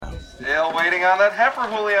Still waiting on that heifer,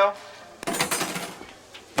 Julio.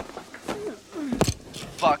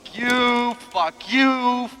 Fuck you, fuck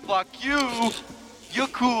you, fuck you. You're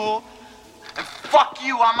cool. And fuck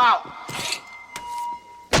you, I'm out.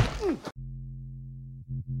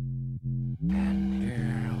 And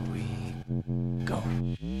here we go.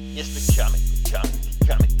 It's the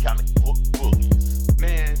comic book bullies.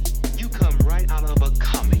 Man, you come right out of a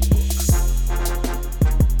comic book.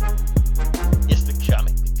 It's the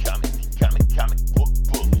comic book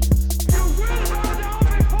bullies. You will bow down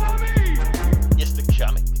before me! It's the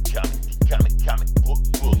comic book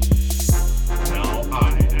bullies. Now I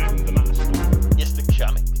am the master. It's the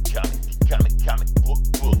comic book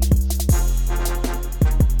bullies.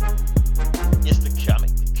 It's the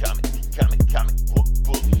comic book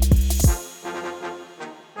bullies.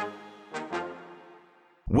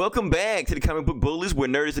 Welcome back to the Comic Book Bullies, where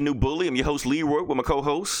nerd is the new bully. I'm your host, Leroy, with my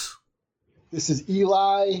co-host. This is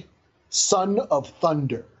Eli, son of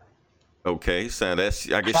Thunder. Okay, so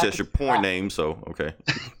that's, I guess that's your porn name, so, okay.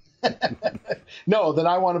 No, then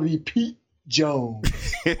I want to be Pete Jones.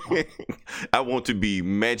 I want to be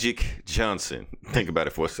Magic Johnson. Think about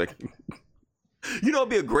it for a second. You know, it'd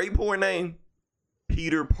be a great porn name?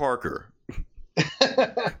 Peter Parker.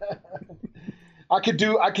 I could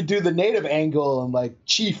do the native angle and like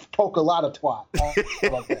Chief Polka-Lotta Twat. I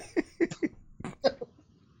like that.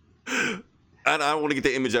 I don't want to get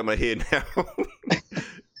the image out of my head now.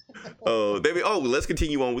 Let's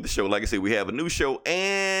continue on with the show. Like I said, we have a new show,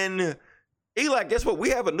 and Eli, guess what? We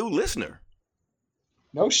have a new listener.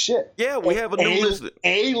 No shit. Yeah, we have a new listener.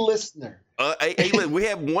 A listener. We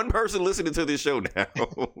have one person listening to this show now.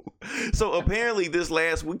 So apparently this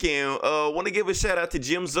last weekend, want to give a shout out to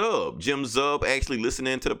Jim Zub. Jim Zub actually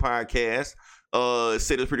listening to the podcast.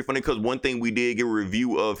 Said it's pretty funny because one thing we did get a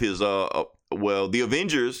review of his the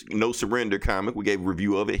Avengers No Surrender comic. We gave a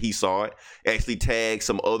review of it. He saw it. Actually tagged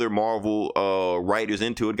some other Marvel writers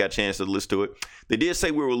into it. Got a chance to listen to it. They did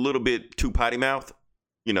say we were a little bit too potty mouthed,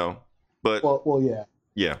 you know. But well, yeah.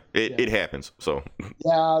 Yeah, it happens. So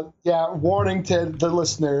yeah. Warning to the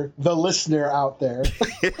listener out there.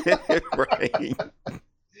 Right.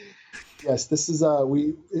 Yes, this is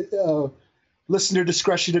listener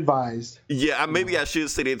discretion advised. Yeah, maybe I should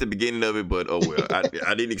say that at the beginning of it, but oh well.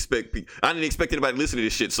 I didn't expect anybody listening to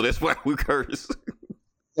this shit, so that's why we curse.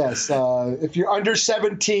 Yes, if you're under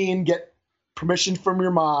 17, get permission from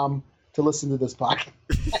your mom to listen to this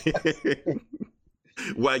podcast.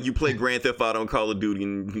 While you play Grand Theft Auto and Call of Duty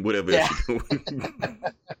and whatever else you're doing.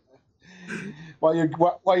 While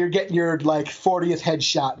you're getting your like 40th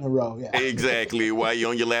headshot in a row, yeah. Exactly. While you're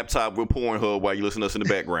on your laptop with Pornhub while you listen to us in the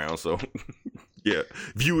background. So yeah.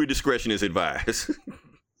 Viewer discretion is advised.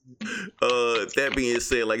 That being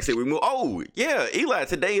said, like I said, we move. Oh, yeah, Eli,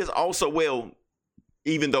 today is also,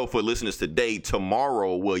 even though for listeners today,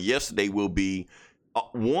 yesterday will be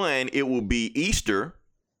one, it will be Easter.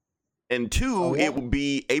 And two, It will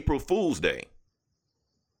be April Fool's Day.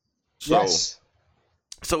 So, yes.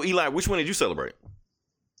 So Eli, which one did you celebrate?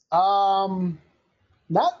 Not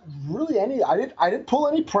really any. I didn't pull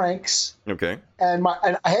any pranks. Okay. And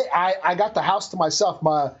I got the house to myself.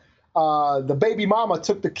 The baby mama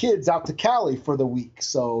took the kids out to Cali for the week,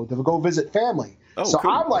 so to go visit family. Oh, so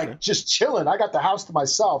cool. I'm like just chilling. I got the house to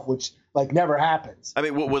myself, which like never happens. I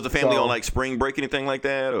mean, was the family on like spring break, anything like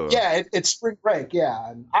that? Or? Yeah, it's spring break. Yeah,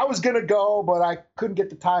 and I was gonna go, but I couldn't get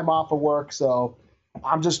the time off of work, so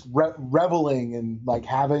I'm just reveling and like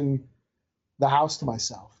having the house to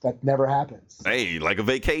myself. That never happens. Hey, like a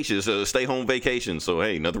vacation, it's a stay home vacation. So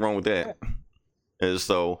hey, nothing wrong with that. Yeah. And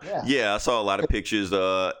so, I saw a lot of pictures.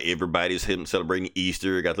 Everybody's celebrating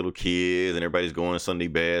Easter, got little kids, and everybody's going to Sunday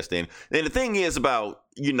best. And the thing is about,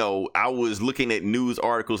 I was looking at news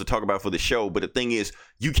articles to talk about for the show, but the thing is,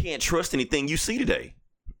 you can't trust anything you see today.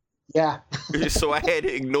 Yeah. So I had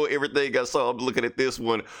to ignore everything I saw. I'm looking at this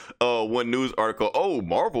one news article. Oh,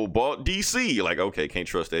 Marvel bought DC. Like, okay, can't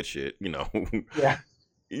trust that shit, Yeah.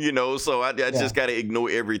 So I just got to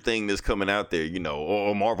ignore everything that's coming out there,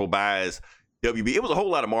 or Marvel buys WB. It was a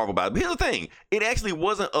whole lot of Marvel buys. But here's the thing. It actually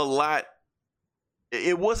wasn't a lot.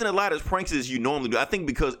 It wasn't a lot as pranks as you normally do. I think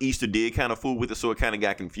because Easter did kind of fool with it, so it kind of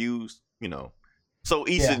got confused, So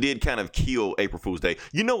Easter did kind of kill April Fool's Day.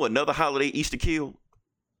 Another holiday Easter killed?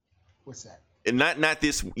 What's that? And not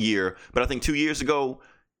this year, but I think 2 years ago,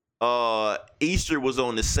 Easter was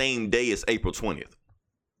on the same day as April 20th.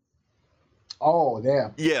 Oh,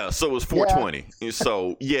 damn. Yeah, so it was 420.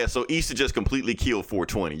 Yeah. So Easter just completely killed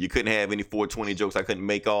 420. You couldn't have any 420 jokes. I couldn't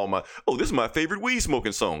make this is my favorite weed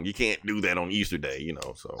smoking song. You can't do that on Easter Day,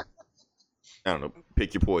 so. I don't know,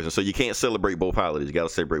 pick your poison. So you can't celebrate both holidays. You got to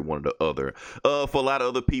celebrate one or the other. For a lot of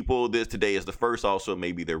other people, today is the first. Also,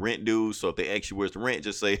 maybe their rent due. So if they ask you where's the rent,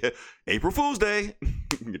 just say April Fool's Day.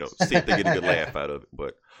 See if they get a good laugh out of it.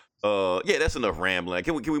 But yeah, that's enough rambling.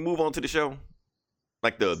 Can we move on to the show?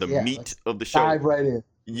 Like the meat of the show. Dive right in.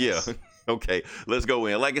 Yeah. Okay, let's go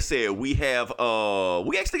in. Like I said, we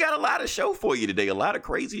actually got a lot of show for you today. A lot of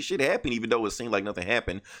crazy shit happened, even though it seemed like nothing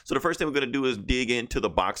happened. So the first thing we're going to do is dig into the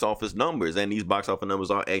box office numbers. And these box office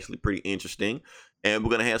numbers are actually pretty interesting. And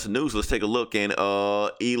we're going to have some news. Let's take a look. And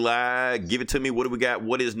Eli, give it to me. What do we got?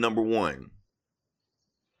 What is number one?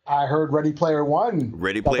 I heard Ready Player One.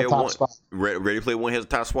 Ready Player One. Ready Player One has a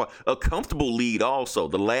top spot. A comfortable lead also.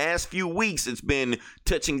 The last few weeks, it's been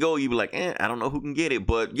touch and go. You be like, I don't know who can get it.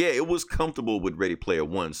 But yeah, it was comfortable with Ready Player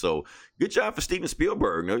One. So good job for Steven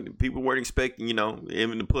Spielberg. People weren't expecting,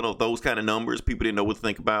 him to put up those kind of numbers. People didn't know what to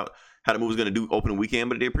think about how the movie was going to do opening weekend,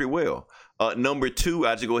 but it did pretty well. Number two,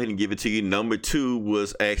 I'll just go ahead and give it to you. Number two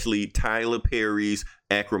was actually Tyler Perry's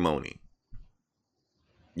Acrimony.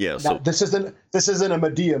 Yeah, so now, this isn't a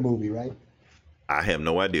Madea movie, right? I have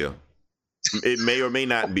no idea. It may or may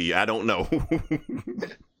not be. I don't know.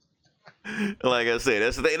 Like I said,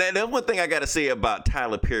 that's the thing. That's one thing I got to say about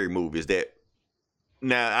Tyler Perry movies. That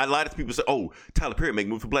now a lot of people say, "Oh, Tyler Perry make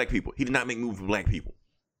movies for black people." He did not make movies for black people.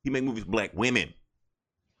 He made movies for black women.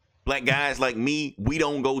 Black guys like me, we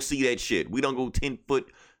don't go see that shit. We don't go 10 foot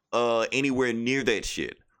anywhere near that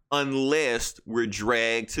shit. Unless we're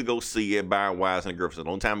dragged to go see it by our wives and girlfriends. The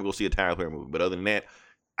only time we go see a Tyler Perry movie. But other than that,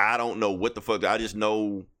 I don't know what the fuck. I just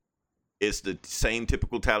know it's the same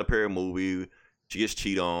typical Tyler Perry movie. She gets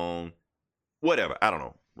cheated on. Whatever. I don't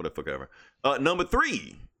know. What the fuck ever. Number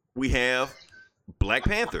three, we have Black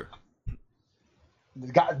Panther.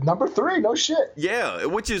 Got number three, no shit. Yeah,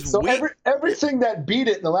 which is so everything that beat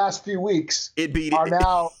it in the last few weeks. It beat are it.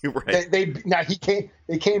 Now right. They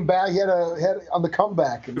came back. He had on the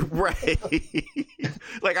comeback. Right.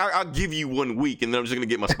 Like I'll give you 1 week and then I'm just gonna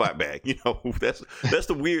get my spot back. That's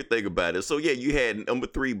the weird thing about it. So yeah, you had number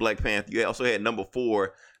three, Black Panther. You also had number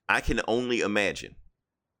four, I Can Only Imagine.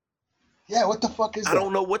 Yeah, what the fuck is that? I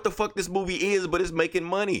don't know what the fuck this movie is, but it's making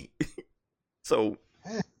money. So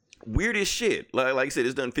weird as shit. Like I said,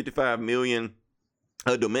 it's done 55 million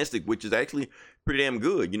domestic, which is actually pretty damn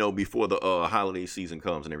good, before the holiday season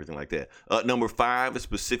comes and everything like that. Number five is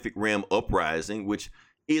Pacific Rim Uprising, which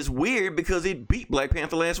is weird because it beat Black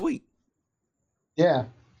Panther last week. Yeah.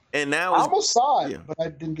 And now I almost saw it, but I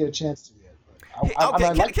didn't get a chance to yet.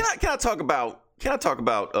 Can I talk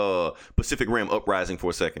about Pacific Rim Uprising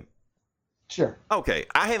for a second? Sure. Okay,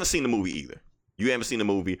 I haven't seen the movie either. You haven't seen the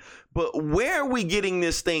movie, but where are we getting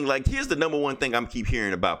this thing? Like, here's the number one thing I'm keep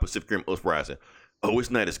hearing about Pacific Rim Uprising. Oh, it's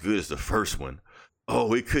not as good as the first one.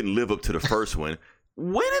 Oh, it couldn't live up to the first one.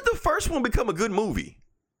 When did the first one become a good movie?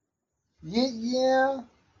 Yeah.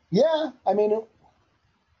 I mean,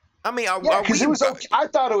 because it was okay. I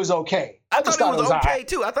thought it was okay. I thought it was okay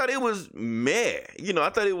too. I thought it was meh. I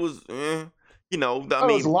thought it was, it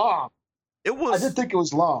was long. It was. I did think it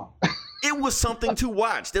was long. It was something to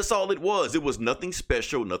watch. That's all it was. It was nothing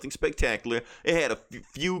special, nothing spectacular. It had a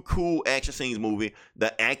few cool action scenes movie.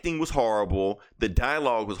 The acting was horrible. The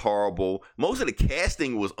dialogue was horrible. Most of the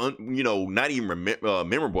casting was, not even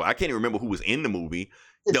memorable. I can't even remember who was in the movie.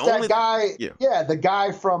 It's the guy. Yeah, the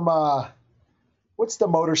guy from what's the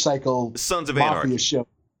motorcycle Sons of Mafia Anarchy show?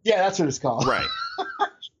 Yeah, that's what it's called. Right.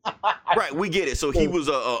 Right, we get it. So he was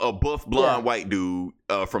a buff blonde white dude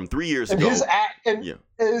from 3 years ago.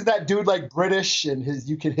 Is that dude like British and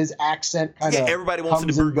his accent kind of everybody wants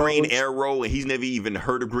to do Green Arrow and he's never even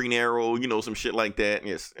heard of Green Arrow, some shit like that.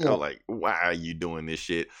 Yes, I'm like, why are you doing this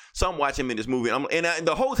shit? So I'm watching him in this movie, and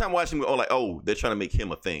the whole time watching, they're trying to make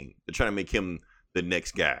him a thing. They're trying to make him the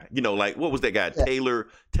next guy. Like what was that guy? Yeah. Taylor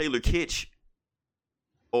Kitsch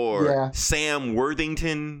or Sam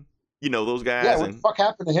Worthington. Those guys. Yeah, what the fuck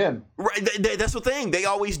happened to him? Right, that's the thing. They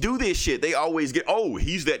always do this shit. They always get,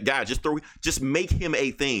 he's that guy. Just make him a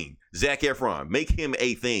thing. Zac Efron, make him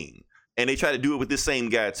a thing. And they try to do it with this same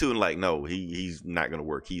guy too. And like, no, he's not gonna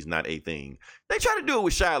work. He's not a thing. They try to do it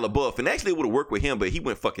with Shia LaBeouf, and actually it would have worked with him, but he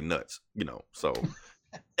went fucking nuts. So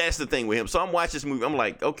that's the thing with him. So I'm watching this movie. I'm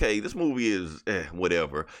like, okay, this movie is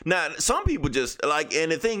whatever. Now, some people just like,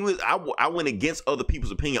 and the thing was, I went against other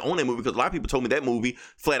people's opinion on that movie because a lot of people told me that movie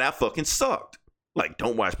flat out fucking sucked. Like,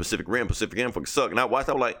 don't watch Pacific Rim. Pacific Rim fucking sucked. And I watched,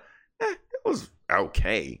 I was like, it was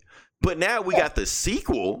okay. But now we got the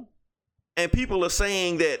sequel, and people are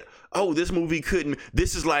saying that, this movie couldn't.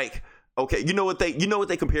 This is like, okay, you know what they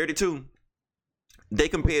compared it to? They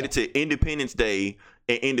compared it to Independence Day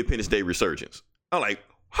and Independence Day Resurgence. I'm like,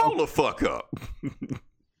 hold the fuck up.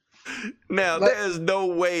 Now, there's no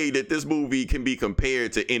way that this movie can be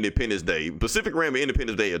compared to Independence Day. Pacific Rim and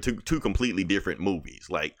Independence Day are two completely different movies.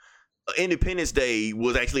 Like, Independence Day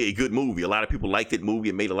was actually a good movie. A lot of people liked that movie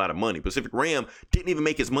and made a lot of money. Pacific Rim didn't even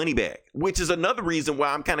make its money back, which is another reason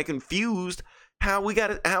why I'm kind of confused how we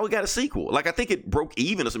got a sequel. Like, I think it broke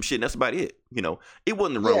even or some shit, and that's about it. You know, it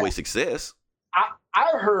wasn't a runaway success.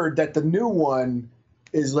 I heard that the new one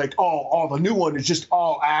is like, the new one is just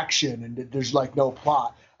all action and there's like no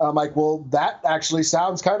plot. I'm like, well, that actually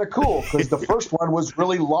sounds kind of cool because the first one was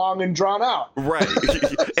really long and drawn out. Right.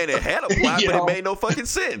 And it had a plot, but it made no fucking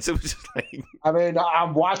sense. It was just like... I mean,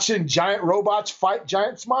 I'm watching giant robots fight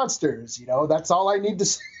giant monsters. You know, that's all I need to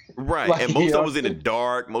see. Right. Like, and most of it was in the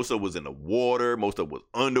dark. Most of it was in the water. Most of it was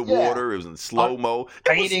underwater. Yeah. It was in slow-mo.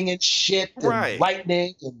 Raining and shit and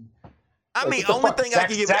lightning and... I mean, only thing I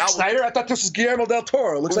can give Zack Snyder? I thought this was Guillermo del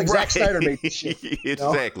Toro. It looks like Zack Snyder made this shit.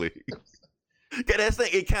 Exactly. That's the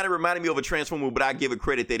thing. It kind of reminded me of a Transformer, but I give it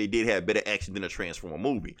credit that it did have better action than a Transformer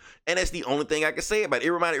movie. And that's the only thing I can say about it.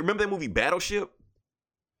 Remember that movie Battleship?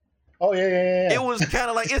 Oh, yeah. It was kind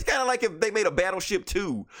of like, it's kind of like if they made a Battleship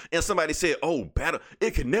 2 and somebody said,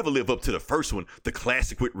 it could never live up to the first one, the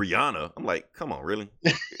classic with Rihanna. I'm like, come on, really?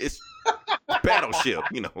 It's Battleship,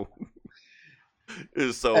 you know.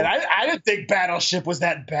 So, and I didn't think Battleship was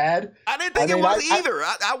that bad. I didn't think it was either.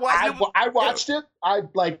 I watched it. I watched it.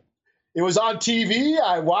 It was on TV.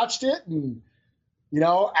 I watched it, and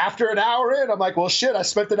after an hour in, I'm like, well, shit. I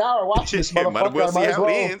spent an hour watching this motherfucker. Might as well see how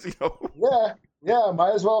it ends. Yeah,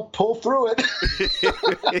 might as well pull through it.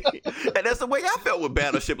 And that's the way I felt with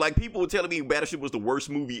Battleship. Like, people were telling me Battleship was the worst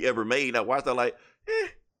movie ever made. I watched it like,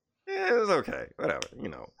 it was okay, whatever,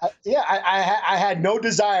 I had no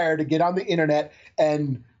desire to get on the internet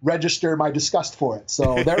and register my disgust for it.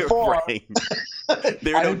 So therefore, I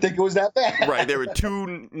didn't think it was that bad. Right. There were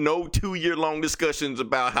 2-year-long discussions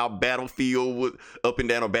about how Battlefield was up and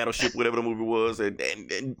down, or Battleship, whatever the movie was.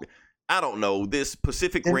 And I don't know, this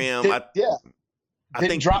Pacific Rim. I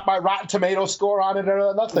didn't drop my Rotten Tomato score on it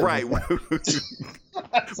or nothing. Right. We're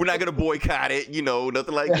not going to boycott it,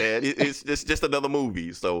 nothing like that. It's just another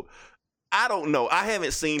movie. So I don't know. I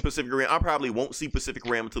haven't seen Pacific Rim. I probably won't see Pacific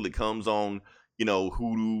Rim until it comes on,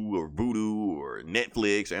 Hulu or Vudu or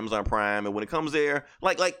Netflix or Amazon Prime. And when it comes there,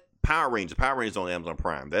 like Power Rangers on Amazon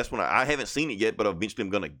Prime. That's when I haven't seen it yet, but eventually I'm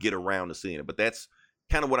going to get around to seeing it. But that's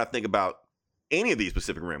kind of what I think about any of these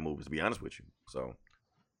Pacific Rim movies, to be honest with you. So,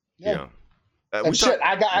 yeah. I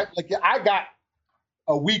got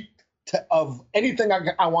a week of anything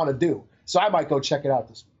I want to do, so I might go check it out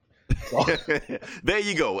this week. So. There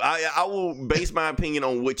you go. I will base my opinion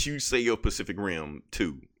on what you say of Pacific Rim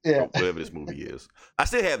 2, whatever this movie is. I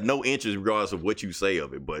still have no interest regardless of what you say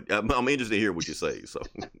of it, but I'm interested to hear what you say. So,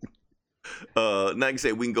 like I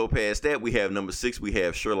said, we can go past that. We have number 6. We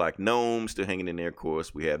have Sherlock Gnomes still hanging in there. Of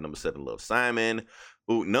course, we have number 7, Love, Simon.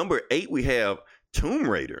 Ooh, number 8, we have Tomb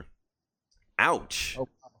Raider. Ouch. Oh.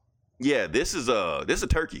 Yeah, this is a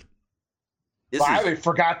turkey. I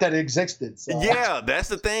forgot that it existed. So. Yeah, that's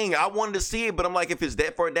the thing. I wanted to see it, but I'm like, if it's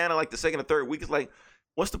that far down in like the second or third week, it's like,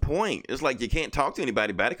 what's the point? It's like you can't talk to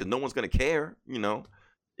anybody about it because no one's gonna care. Even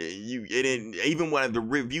when the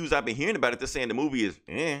reviews I've been hearing about it, they're saying the movie is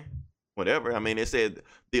whatever. I mean, they said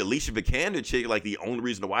the Alicia Vikander chick, like the only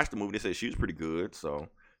reason to watch the movie, they said she was pretty good. So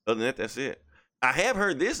other than that, that's it. I have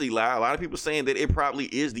heard this, Eli. A lot of people saying that it probably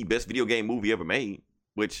is the best video game movie ever made,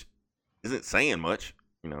 which isn't saying much,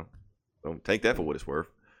 Don't take that for what it's worth.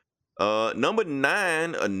 Number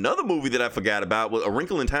 9, another movie that I forgot about was A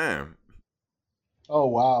Wrinkle in Time. Oh,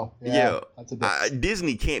 wow. Yeah. That's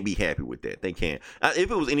Disney can't be happy with that. They can't. If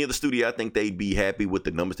it was any other studio, I think they'd be happy with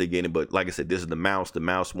the numbers they're getting. But like I said, this is the mouse. The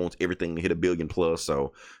mouse wants everything to hit $1 billion plus.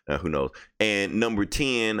 So who knows? And number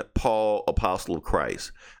 10, Paul, Apostle of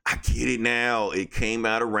Christ. I get it now. It came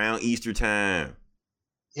out around Easter time.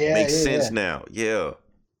 Yeah. Makes sense now. Yeah.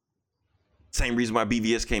 Same reason why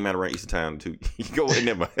BVS came out around Easter time too. Go ahead,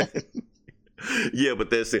 never mind. Yeah,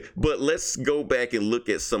 but that's it. But let's go back and look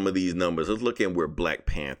at some of these numbers. Let's look at where Black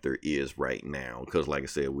Panther is right now. Because like I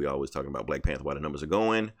said, we always talking about Black Panther, why the numbers are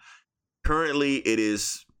going. Currently, it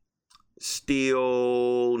is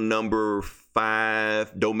still number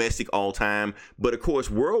 5 domestic all time. But of course,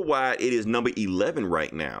 worldwide, it is number 11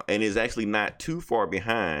 right now. And is actually not too far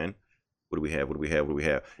behind. What do we have?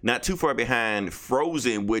 Not too far behind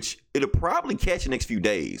Frozen, which it'll probably catch the next few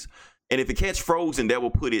days. And if it catch Frozen, that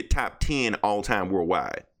will put it top 10 all time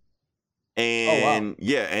worldwide. And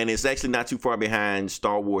yeah, and it's actually not too far behind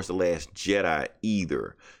Star Wars The Last Jedi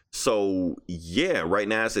either. So yeah, right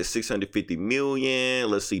now it's at 650 million.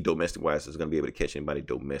 Let's see, domestic wise, it's going to be able to catch anybody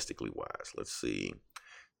domestically wise. Let's see.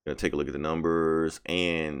 Gonna take a look at the numbers,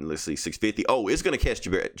 and let's see, 650. Oh, it's gonna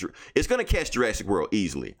catch Jurassic World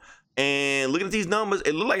easily. And looking at these numbers,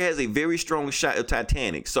 it looks like it has a very strong shot of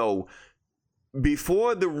Titanic. So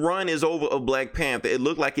before the run is over of Black Panther, it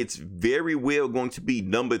looked like it's very well going to be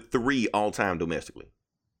number 3 all time domestically.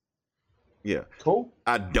 Yeah. Cool.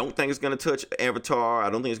 I don't think it's going to touch Avatar. I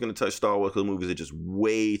don't think it's going to touch Star Wars because the movies are just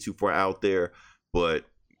way too far out there. But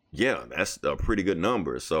yeah, that's a pretty good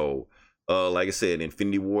number. So, like I said,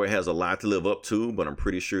 Infinity War has a lot to live up to, but I'm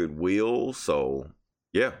pretty sure it will. So,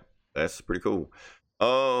 yeah, that's pretty cool.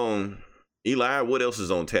 Eli, what else is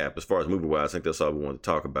on tap as far as movie wise? I think that's all we want to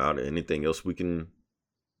talk about. Anything else we can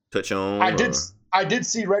touch on? I did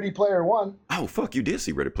see Ready Player One. Oh, fuck, you did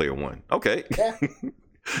see Ready Player One. Okay. Yeah.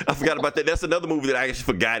 I forgot about that. That's another movie that I actually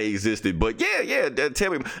forgot it existed. But yeah,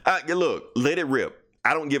 tell me. Look, let it rip.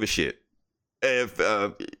 I don't give a shit. If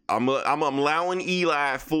I'm allowing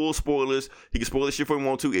Eli full spoilers, he can spoil the shit if he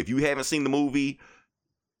want to. If you haven't seen the movie,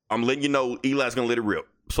 I'm letting you know Eli's gonna let it rip.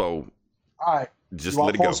 So, all right, just you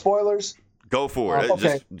let it want go. Spoilers. Go for it.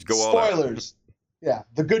 Okay. Just go all out. Spoilers. Yeah,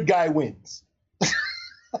 the good guy wins.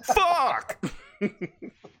 Fuck.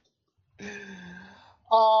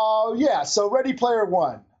 Yeah, so Ready Player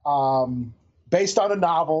One, based on a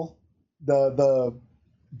novel, the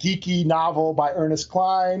geeky novel by Ernest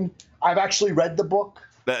Cline. I've actually read the book.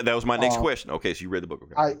 That was my next question. Okay, so you read the book.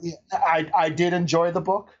 Okay. I did enjoy the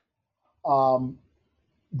book.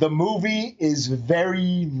 The movie is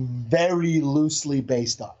very, very loosely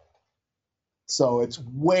based on it. So it's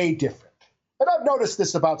way different. And I've noticed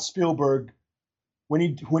this about Spielberg. When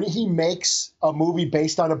he makes a movie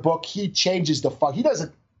based on a book, he changes the fuck. He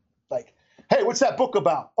doesn't like, hey, what's that book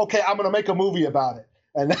about? Okay, I'm gonna make a movie about it.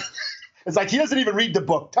 And it's like he doesn't even read the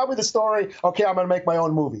book. Tell me the story. Okay, I'm gonna make my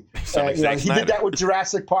own movie. He did that with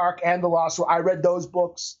Jurassic Park and The Lost World. I read those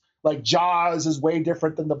books. Like Jaws is way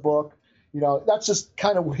different than the book. That's just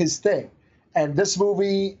kind of his thing. And this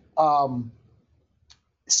movie,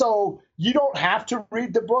 so you don't have to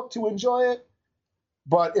read the book to enjoy it.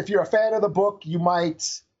 But if you're a fan of the book, you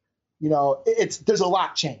might, there's a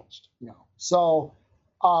lot changed, So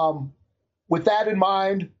with that in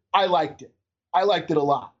mind, I liked it. I liked it a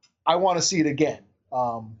lot. I want to see it again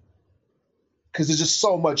because there's just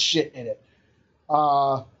so much shit in it.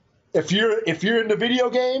 If you're into video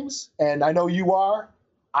games, and I know you are,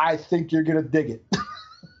 I think you're gonna dig it.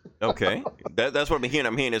 Okay, that's what I'm hearing.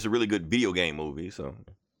 I'm hearing it's a really good video game movie. So.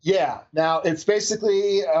 Yeah. Now it's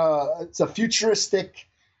basically it's a futuristic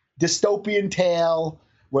dystopian tale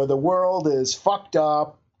where the world is fucked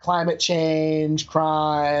up, climate change,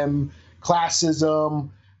 crime, classism,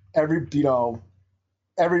 all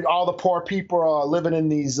the poor people are living in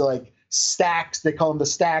these like stacks. They call them the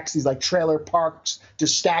stacks. These like trailer parks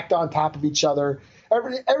just stacked on top of each other.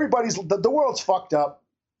 Everybody's the world's fucked up.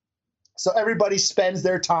 So everybody spends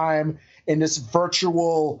their time in this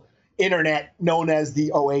virtual internet known as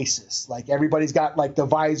the Oasis. Like everybody's got like the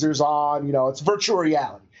visors on, it's virtual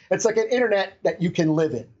reality. It's like an internet that you can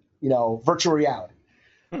live in, virtual reality.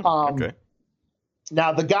 Okay.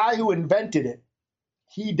 Now the guy who invented it,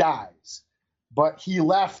 he dies, but he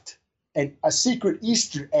left a secret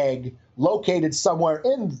Easter egg located somewhere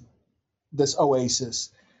in this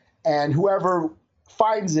Oasis. And whoever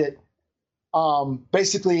finds it,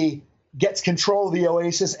 basically gets control of the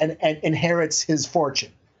Oasis and inherits his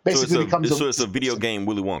fortune. Basically, it's a video game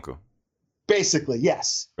Willy Wonka. Basically,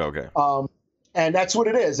 yes. Okay. And that's what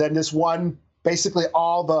it is. And this one, basically,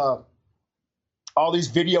 all these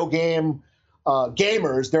video game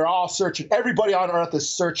gamers, they're all searching. Everybody on Earth is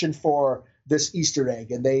searching for this Easter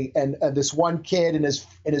egg, and this one kid and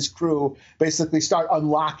his crew basically start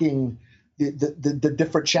unlocking the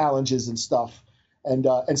different challenges and stuff, and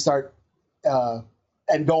start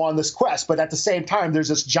and go on this quest. But at the same time, there's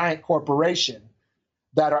this giant corporation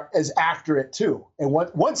that is after it too. And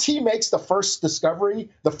once he makes the first discovery,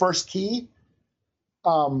 the first key,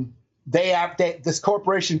 this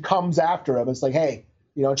corporation comes after him. It's like, hey,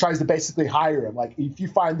 tries to basically hire him. Like, if you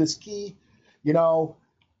find this key, we'll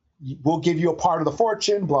give you a part of the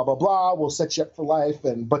fortune, blah, blah, blah. We'll set you up for life.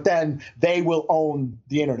 But then they will own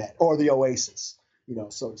the internet or the Oasis,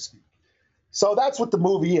 so to speak. So that's what the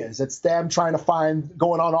movie is. It's them trying to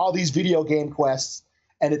going on all these video game quests,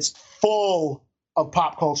 and it's full of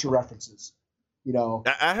pop culture references.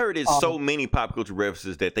 I heard it's so many pop culture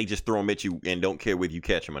references that they just throw them at you and don't care whether you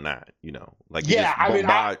catch them or not.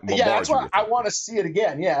 That's why I want to see it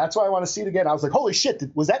again. Yeah, that's why I want to see it again. I was like, holy shit,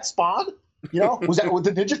 was that Spawn? Was that with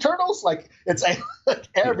the Ninja Turtles? Like, it's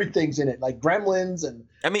everything's in it, like Gremlins and.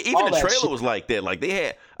 I mean, even the trailer was like that. Like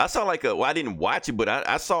I saw I didn't watch it, but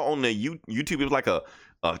I saw on the YouTube it was like a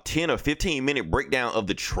a 10 or 15 minute breakdown of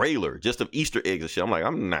the trailer, just of Easter eggs and shit. I'm like,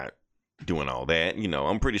 I'm not doing all that. You know,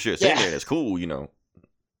 I'm pretty sure it's in there. That's cool. You know.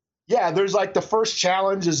 Yeah, there's like the first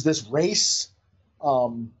challenge is this race,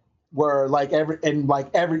 where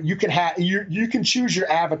you can choose your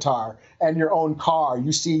avatar and your own car.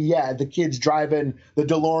 You see, the kids driving the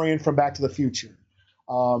DeLorean from Back to the Future.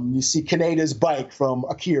 You see Kaneda's bike from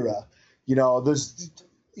Akira. You know, there's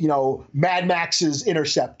Mad Max's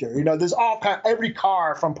Interceptor. You know, there's every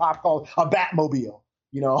car from pop culture, a Batmobile.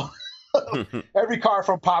 You know, every car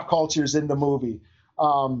from pop culture is in the movie.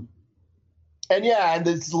 And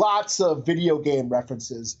there's lots of video game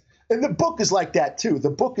references. And the book is like that too. The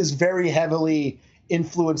book is very heavily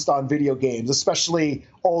influenced on video games, especially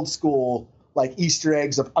old school, like Easter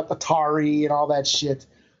eggs of Atari and all that shit.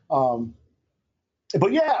 But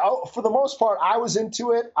for the most part, I was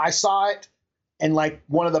into it. I saw it in like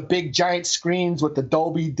one of the big giant screens with the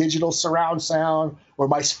Dolby Digital surround sound, where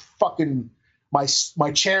my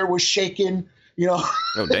chair was shaking. You know.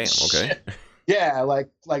 Oh damn! Okay. Yeah, like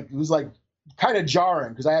it was like kind of jarring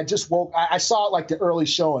because I had just I saw it like the early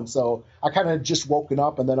showing, so I kind of just woken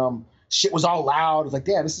up, and then shit was all loud. I was like,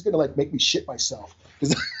 damn, this is gonna like make me shit myself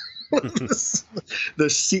because the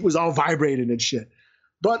seat was all vibrating and shit.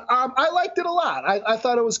 But I liked it a lot. I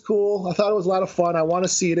thought it was cool. I thought it was a lot of fun. I want to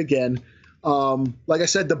see it again. Like I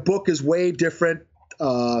said, the book is way different.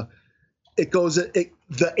 The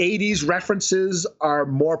 80s references are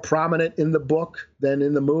more prominent in the book than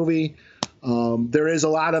in the movie. There is a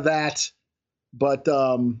lot of that, but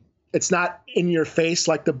it's not in your face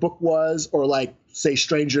like the book was, or like say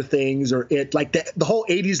Stranger Things or it, like the whole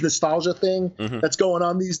 80s nostalgia thing that's going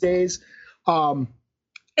on these days.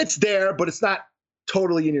 It's there, but it's not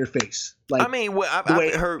totally in your face. Like, I mean,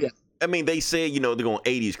 I've heard. Yeah. I mean, they say, you know, they're going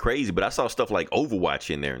 80s crazy, but I saw stuff like Overwatch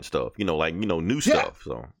in there and stuff, you know, like, you know, new stuff.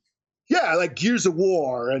 So yeah, like Gears of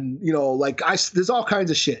War, and you know, like there's all kinds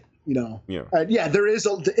of shit, you know. Yeah.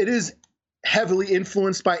 It is heavily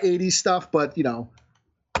influenced by 80s stuff, but you know,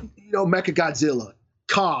 Mechagodzilla,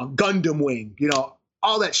 Kong, Gundam Wing, you know,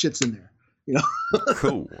 all that shit's in there, you know.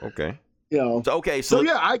 Cool. Okay. You know. So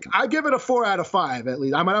yeah, I give it a 4 out of 5 at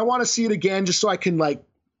least. I mean, I want to see it again just so I can like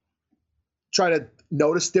try to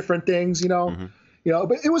notice different things, you know. You know,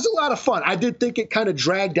 but it was a lot of fun. I did think it kind of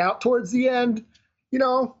dragged out towards the end, you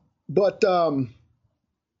know, but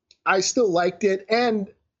I still liked it. And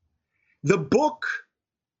the book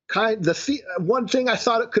one thing I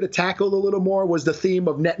thought it could have tackled a little more was the theme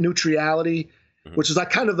of net neutrality, which is like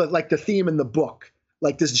kind of the theme in the book.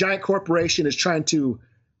 Like this giant corporation is trying to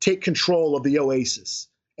take control of the Oasis.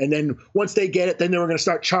 And then once they get it, then they were going to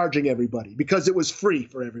start charging everybody because it was free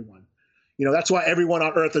for everyone. You know, that's why everyone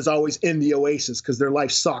on Earth is always in the Oasis, because their life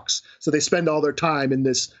sucks. So they spend all their time in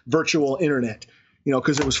this virtual internet, you know,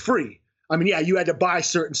 because it was free. I mean, yeah, you had to buy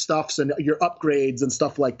certain stuffs and your upgrades and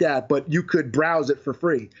stuff like that, but you could browse it for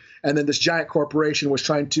free. And then this giant corporation was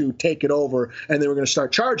trying to take it over, and they were going to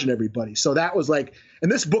start charging everybody. So that was like,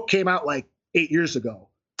 and this book came out like 8 years ago.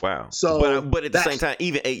 Wow. So, but at the same time,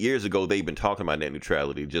 even 8 years ago, they've been talking about net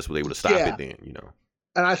neutrality, just were able to stop it then, you know.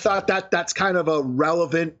 And I thought that's kind of a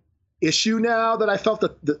relevant issue now that I felt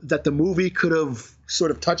that the movie could have sort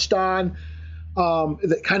of touched on,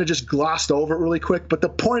 that kind of just glossed over it really quick. But the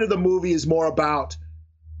point of the movie is more about,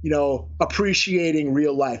 you know, appreciating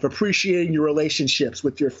real life, appreciating your relationships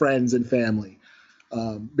with your friends and family.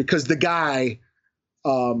 Because the guy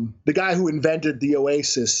who invented the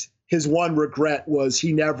Oasis, his one regret was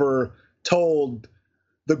he never told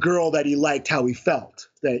the girl that he liked how he felt,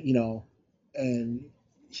 that, you know, and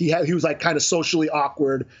he was like kind of socially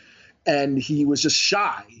awkward, and he was just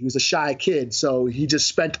shy. He was a shy kid. So he just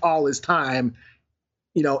spent all his time,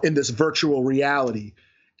 you know, in this virtual reality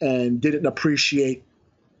and didn't appreciate,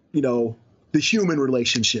 you know, the human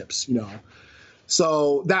relationships, you know.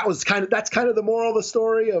 So that's kind of the moral of the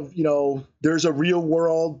story of, you know, there's a real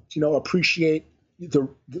world, you know, appreciate the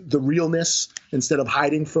realness instead of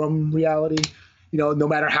hiding from reality, you know, no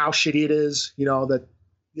matter how shitty it is, you know, that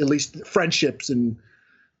at least friendships and,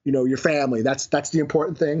 you know, your family, that's the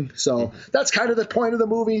important thing. So that's kind of the point of the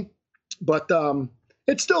movie, but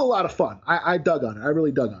it's still a lot of fun. I dug on it. I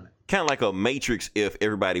really dug on it. Kind of like a Matrix if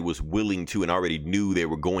everybody was willing to and already knew they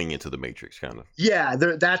were going into the Matrix, kind of. Yeah,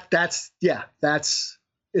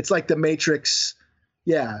 it's like the Matrix.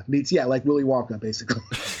 Yeah, meets like Willy Wonka, basically.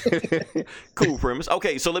 Cool premise.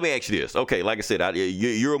 Okay, so let me ask you this. Okay, like I said,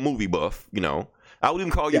 you're a movie buff. You know, I would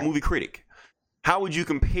even call you a movie critic. How would you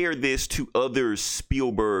compare this to other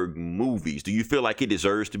Spielberg movies? Do you feel like it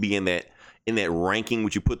deserves to be in that ranking?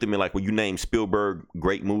 Would you put them in, like, when you name Spielberg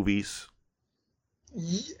great movies?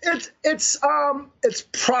 It's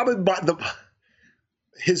probably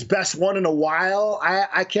his best one in a while.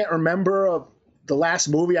 I can't remember of the last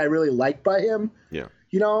movie I really liked by him. Yeah.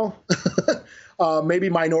 You know, maybe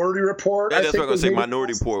Minority Report. That's what I'm gonna say.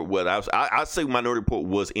 Minority Report was. I'd say Minority Report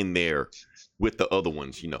was in there with the other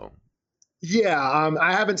ones. You know. Yeah,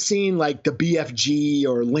 I haven't seen like the BFG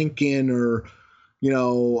or Lincoln or, you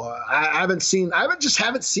know, I haven't seen. I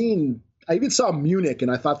even saw Munich, and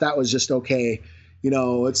I thought that was just okay. You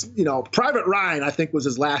know, it's, you know, Private Ryan, I think, was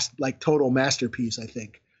his last like total masterpiece, I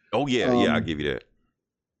think. Oh yeah, yeah, I'll give you that.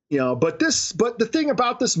 You know, but the thing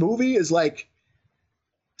about this movie is like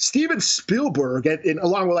Steven Spielberg and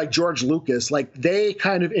along with like George Lucas, like they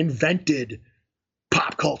kind of invented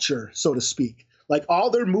pop culture, so to speak. Like all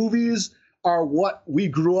their movies are what we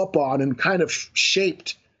grew up on and kind of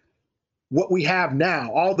shaped what we have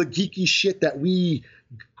now. All the geeky shit that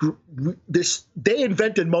they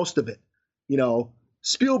invented most of it. You know,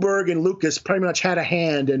 Spielberg and Lucas pretty much had a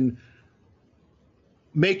hand in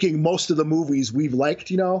making most of the movies we've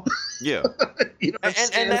liked, you know? Yeah. You know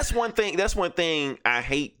and that's one thing I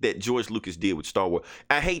hate that George Lucas did with Star Wars.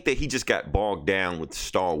 I hate that he just got bogged down with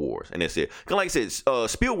Star Wars, and that's it. Cause like I said,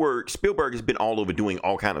 Spielberg has been all over doing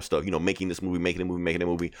all kind of stuff, you know, making this movie, making a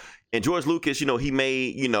movie. And George Lucas, you know, he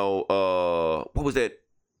made, you know, what was that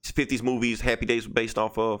 50s movies Happy Days were based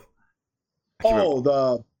off of?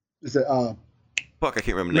 Fuck, I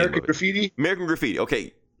can't remember the name of it. Graffiti? American Graffiti.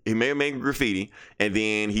 Okay. He made American Graffiti, and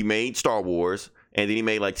then he made Star Wars, and then he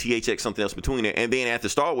made like THX something else between it. And then after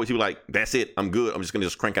Star Wars, he was like, that's it. I'm good. I'm just going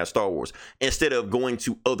to crank out Star Wars. Instead of going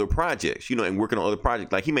to other projects, you know, and working on other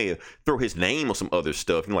projects. Like he may throw his name on some other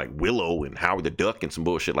stuff, you know, like Willow and Howard the Duck and some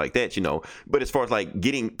bullshit like that, you know. But as far as like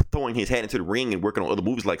throwing his hat into the ring and working on other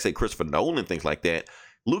movies like, say, Christopher Nolan and things like that,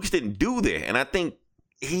 Lucas didn't do that. And I think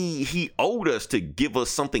he owed us to give us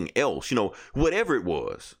something else, you know, whatever it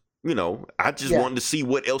was. You know, I just wanted to see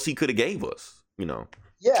what else he could have gave us, you know.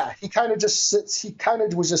 Yeah, he kind of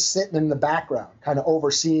was just sitting in the background, kind of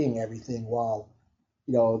overseeing everything while,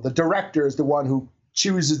 you know, the director is the one who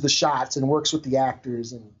chooses the shots and works with the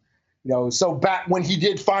actors. And, you know, so back when he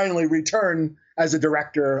did finally return as a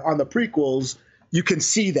director on the prequels, you can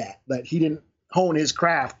see that he didn't hone his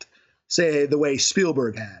craft, say, the way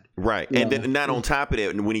Spielberg had. Right. And then not on top of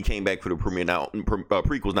that, when he came back for the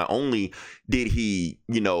prequels, not only did he,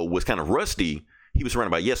 you know, was kind of rusty, he was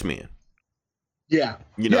surrounded by yes men. Yeah.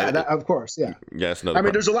 You know, of course. Yeah. Yeah. That's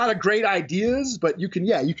another there's a lot of great ideas, but you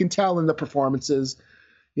can tell in the performances,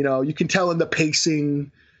 you know, you can tell in the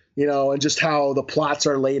pacing, you know, and just how the plots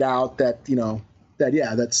are laid out that, you know,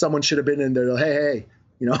 that someone should have been in there. Hey,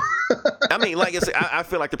 you know. I mean, like I said, I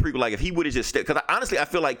feel like the prequel, like if he would have just because honestly, I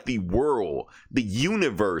feel like the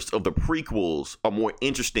universe of the prequels are more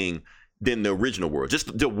interesting than the original world.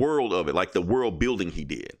 Just the world of it, like the world building he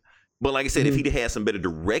did. But like I said, if he'd had some better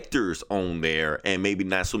directors on there and maybe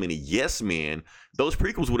not so many yes men, those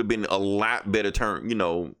prequels would have been a lot better turned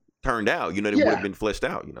out. You know, they would have been fleshed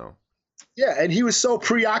out. You know. Yeah, and he was so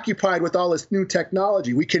preoccupied with all this new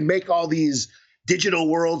technology. We can make all these digital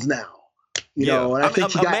worlds now. You know, and I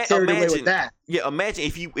think he got carried away with that. Yeah, imagine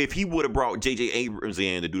if he would have brought J.J. Abrams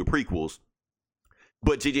in to do the prequels,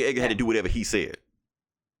 but J.J. Abrams had to do whatever he said.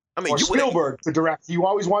 I mean, or Spielberg to direct. You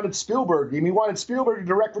always wanted Spielberg. He wanted Spielberg to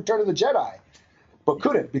direct Return of the Jedi, but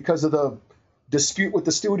couldn't because of the dispute with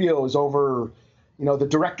the studios over, you know, the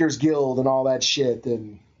Directors Guild and all that shit,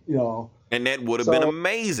 and you know. And that would have been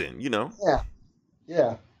amazing, you know.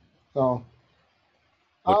 Yeah. So.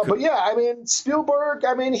 But yeah, I mean, Spielberg,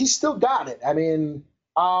 I mean, he still got it. I mean,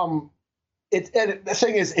 and the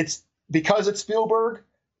thing is, it's because it's Spielberg,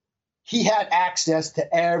 he had access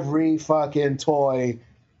to every fucking toy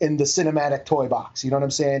in the cinematic toy box. You know what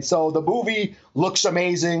I'm saying? So the movie looks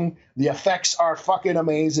amazing. The effects are fucking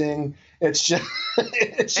amazing. It's just,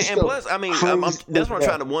 and plus, I mean, that's what I'm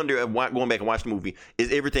trying to wonder. Going back and watch the movie,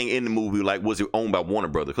 is everything in the movie like was it owned by Warner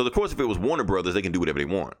Brothers? Because of course, if it was Warner Brothers, they can do whatever they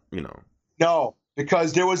want. You know. No.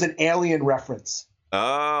 Because there was an Alien reference.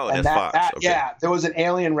 Oh, and that's Fox. Okay. Yeah, there was an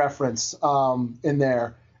Alien reference in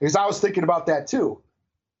there. Because I was thinking about that too.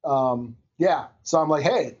 Yeah, so I'm like,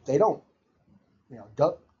 hey, they don't, you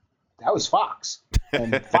know, that was Fox.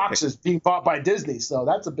 And Fox is being bought by Disney, so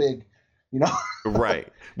that's a big, you know. Right.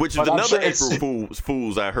 Which is another April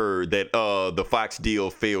Fools I heard that the Fox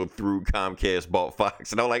deal failed through Comcast bought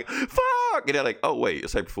Fox. And I'm like, fuck. And they're like, oh, wait,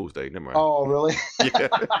 it's April Fool's Day. Never mind. Oh, really? Yeah.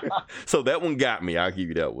 So that one got me. I'll give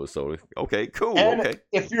you that one. So, okay, cool. And okay.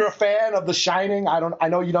 If you're a fan of The Shining, I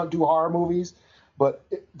know you don't do horror movies, but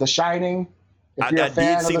The Shining, if you're a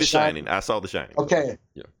fan did see The Shining. I saw The Shining. Okay.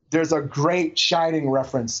 Yeah. There's a great Shining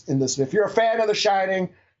reference in this. If you're a fan of The Shining,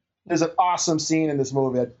 there's an awesome scene in this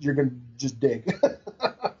movie that you're going to just dig.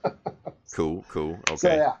 Cool.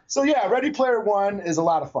 Okay. So yeah, Ready Player One is a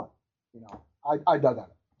lot of fun. You know, I dug on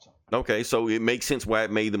it. So. Okay, so it makes sense why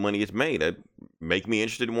it made the money it's made. That make me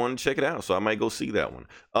interested in wanting to check it out. So I might go see that one.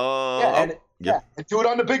 And do it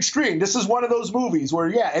on the big screen. This is one of those movies where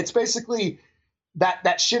it's basically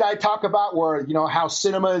that shit I talk about, where you know how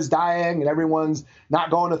cinema is dying and everyone's not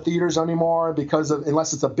going to theaters anymore because of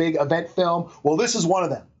unless it's a big event film. Well, this is one of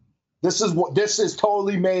them. This is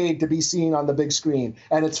totally made to be seen on the big screen,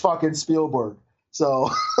 and it's fucking Spielberg. So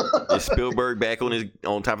it's Spielberg back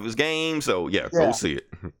on top of his game. So go see it.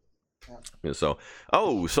 Yeah. So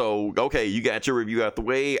okay, you got your review out the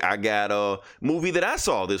way. I got a movie that I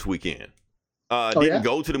saw this weekend. Didn't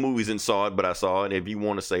go to the movies and saw it, but I saw it. If you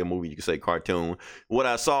want to say a movie, you can say cartoon. What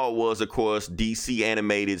I saw was, of course, DC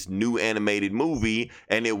Animated's new animated movie,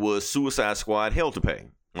 and it was Suicide Squad: Hell to Pay.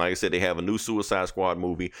 Like I said, they have a new Suicide Squad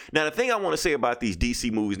movie. Now, the thing I want to say about these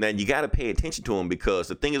DC movies, now you got to pay attention to them, because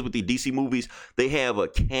the thing is with the DC movies, they have a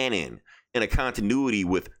canon and a continuity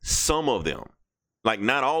with some of them. Like,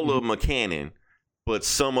 not all of them are canon, but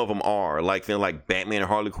some of them are. Like, they're like Batman and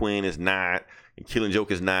Harley Quinn is not, and Killing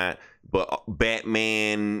Joke is not, but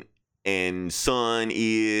Batman and Son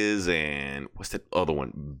is, and what's that other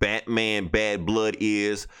one? Batman Bad Blood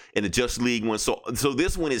is, and the Justice League one. So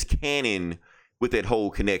this one is canon with that whole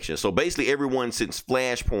connection. So basically everyone since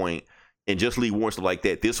Flashpoint and Justice League War and stuff like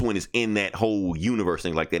that, this one is in that whole universe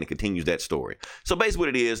thing like that and continues that story. So basically what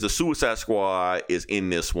it is, the Suicide Squad is in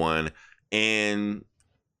this one, and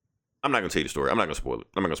I'm not going to tell you the story. I'm not going to spoil it.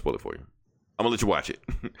 I'm not going to spoil it for you. I'm going to let you watch it.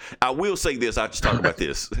 I will say this. I'll just talk about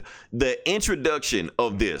this. The introduction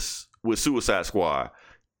of this with Suicide Squad,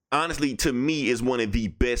 honestly, to me, is one of the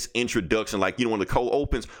best introductions. Like, you know, one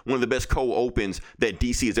of the best cold opens that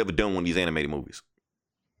DC has ever done one of these animated movies.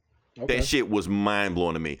 Okay. That shit was mind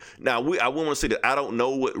blowing to me. Now, I want to say that I don't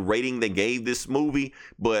know what rating they gave this movie,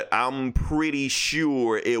 but I'm pretty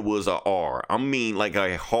sure it was a R. I mean, like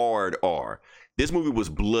a hard R. This movie was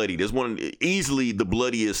bloody. This one easily the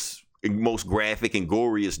bloodiest, most graphic and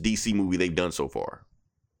goriest DC movie they've done so far.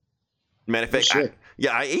 Matter of fact,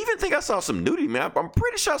 I even think I saw some nudity, man. I'm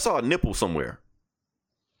pretty sure I saw a nipple somewhere.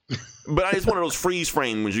 But it's one of those freeze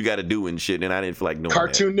frame ones you got to do and shit, and I didn't feel like doing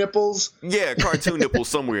cartoon nipples. Yeah, cartoon nipples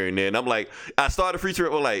somewhere in there, and I'm like, I started freeze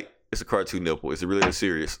frame. I'm like, it's a cartoon nipple. Is it really that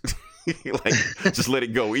serious? Like, just let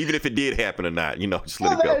it go, even if it did happen or not. You know, just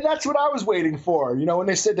let it go. That's what I was waiting for. You know, when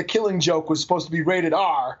they said The Killing Joke was supposed to be rated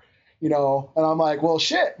R. You know, and I'm like, well,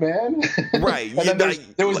 shit, man. Right. And then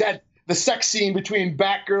there was the sex scene between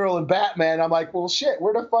Batgirl and Batman. I'm like, well, shit,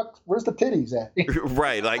 where's the titties at?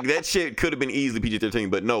 Right. Like, that shit could have been easily PG-13,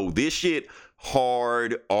 but no, this shit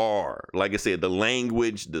hard R. Like I said, the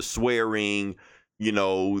language, the swearing, you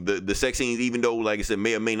know, the sex scenes, even though, like I said,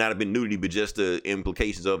 may or may not have been nudity, but just the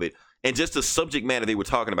implications of it. And just the subject matter they were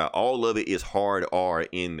talking about, all of it is hard R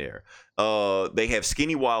in there. They have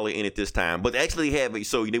Skinny Waller in it this time, but actually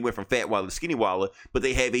they went from Fat Waller to Skinny Waller, but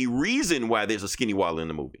they have a reason why there's a Skinny Waller in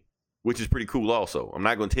the movie, which is pretty cool also. I'm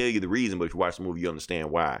not going to tell you the reason, but if you watch the movie, you understand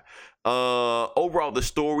why. Overall, the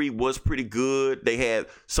story was pretty good. They had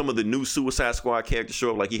some of the new Suicide Squad characters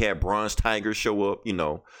show up, like you had Bronze Tiger show up, you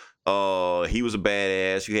know. He was a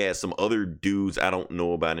badass. You had some other dudes I don't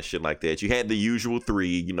know about and shit like that. You had the usual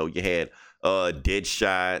three, you know, you had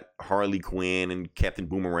Deadshot, Harley Quinn, and Captain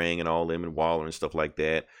Boomerang and all them, and Waller and stuff like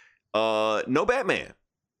that. No Batman.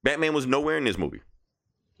 Batman was nowhere in this movie.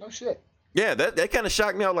 No shit. Yeah, that kind of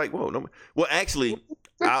shocked me. I was like, whoa, no. Well, actually,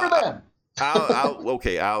 I'll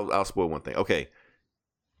spoil one thing. Okay,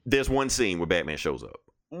 there's one scene where Batman shows up.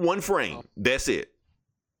 One frame. That's it.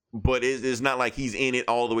 But it's not like he's in it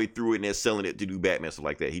all the way through it and they're selling it to do Batman stuff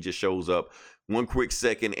like that. He just shows up one quick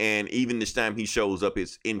second, and even this time he shows up,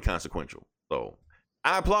 it's inconsequential. So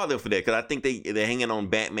I applaud them for that, because I think they're hanging on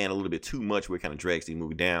Batman a little bit too much, where it kind of drags the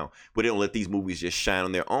movie down. But they don't let these movies just shine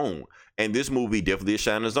on their own. And this movie definitely is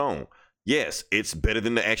shining on its own. Yes, it's better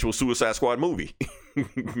than the actual Suicide Squad movie,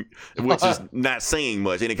 which is not saying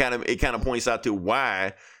much. And it kind of points out to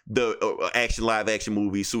why the live action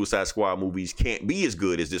movies, Suicide Squad movies, can't be as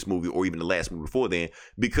good as this movie or even the last movie before then.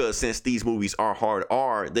 Because since these movies are hard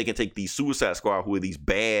R, they can take these Suicide Squad, who are these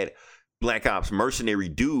bad Black Ops mercenary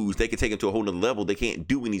dudes, they can take them to a whole nother level they can't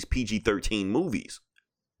do in these PG-13 movies.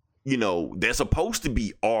 You know, they're supposed to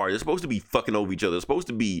be R. They're supposed to be fucking over each other. They're supposed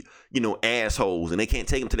to be, you know, assholes. And they can't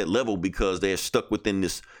take them to that level because they're stuck within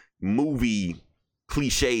this movie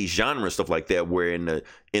cliche genre and stuff like that, where in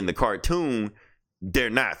the cartoon,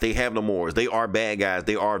 they're not. They have no morals. They are bad guys.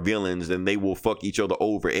 They are villains, and they will fuck each other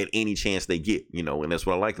over at any chance they get, you know, and that's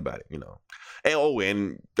what I liked about it, you know.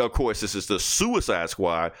 And of course, this is the Suicide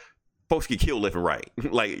Squad. Folks get killed left and right.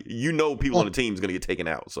 Like, you know, people on the team is going to get taken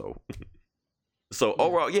out, so... So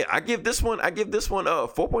overall, yeah, I give this one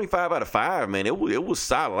 4.5 out of 5, man. It was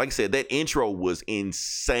solid. Like I said, that intro was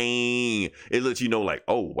insane. It lets you know, like,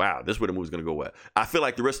 oh wow, this is where the movie's gonna go at. I feel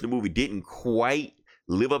like the rest of the movie didn't quite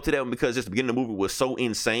live up to that one because just the beginning of the movie was so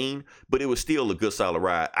insane, but it was still a good solid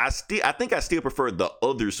ride. I think I still prefer the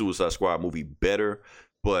other Suicide Squad movie better,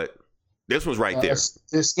 but this one's right there.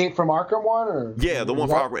 The Escape from Arkham one, or yeah, the one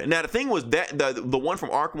from Arkham. Now the thing was that the one from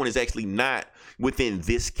Arkham one is actually not within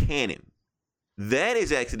this canon. That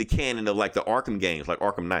is actually the canon of like the Arkham games, like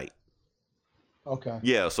Arkham Knight. Okay.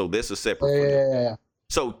 Yeah, so this is separate. Yeah.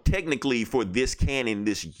 So technically, for this canon,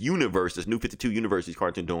 this universe, this New 52 universe, these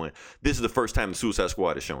cartoons doing, this is the first time the Suicide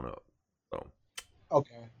Squad has shown up. So.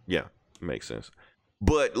 Okay. Yeah, makes sense.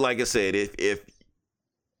 But like I said, if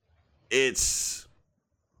it's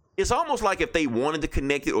almost like if they wanted to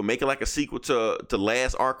connect it or make it like a sequel to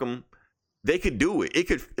Last Arkham, they could do it. It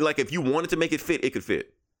could, like, if you wanted to make it fit, it could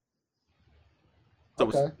fit. So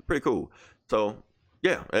it's pretty cool. So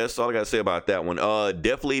yeah, that's all I gotta say about that one.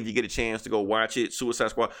 Definitely, if you get a chance to go watch it, Suicide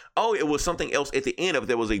Squad. Oh, it was something else at the end of it.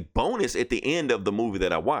 There was a bonus at the end of the movie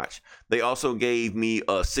that I watched. They also gave me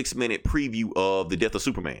a 6-minute preview of The Death of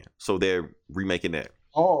Superman. So they're remaking that.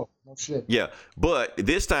 Oh, no shit. Yeah, but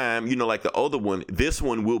this time, like the other one, this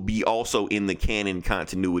one will be also in the canon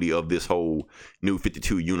continuity of this whole New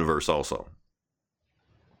 52 universe also.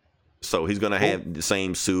 So he's going to have the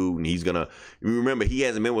same suit, and he's going to, remember, he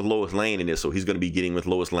hasn't been with Lois Lane in this, so he's going to be getting with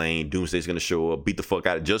Lois Lane. Doomsday's going to show up, beat the fuck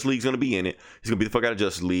out of Justice League's going to be in it. He's going to beat the fuck out of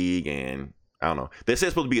Justice League, and I don't know. They said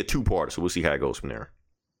it's supposed to be a 2-parter, so we'll see how it goes from there.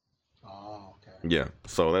 Oh, okay. Yeah,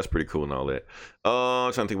 so that's pretty cool and all that.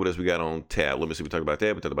 Trying to think what else we got on tap. Let me see. We talked about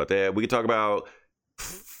that. We talked about that. We can talk about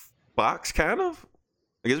Fox, kind of.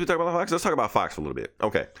 I guess we talk about Fox. Let's talk about Fox for a little bit.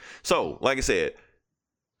 Okay. So, like I said,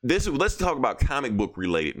 let's talk about comic book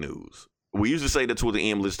related news. We usually say that toward the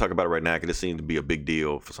end. Let's talk about it right now because it seems to be a big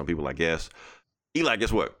deal for some people, I guess. Eli,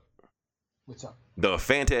 guess what? What's up? The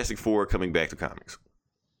Fantastic Four coming back to comics.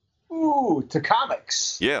 Ooh, to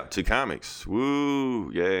comics. Yeah, to comics.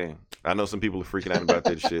 Woo, yeah. I know some people are freaking out about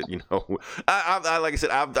that shit. I like I said,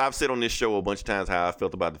 I've said on this show a bunch of times how I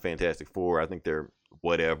felt about the Fantastic Four. I think they're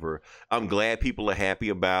whatever. I'm glad people are happy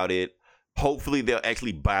about it. Hopefully they'll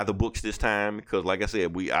actually buy the books this time because, like I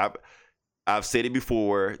said, I've said it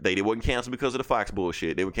before. They wasn't canceled because of the Fox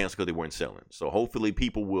bullshit. They were canceled because they weren't selling. So hopefully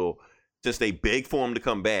people will, since they begged for them to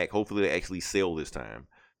come back, hopefully they actually sell this time.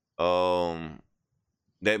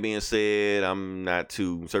 That being said, I'm not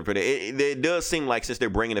too certain for that. It does seem like since they're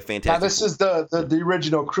bringing a Fantastic. Now this is the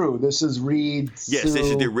original crew. This is Reed. Yes, This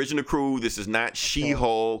is the original crew. This is not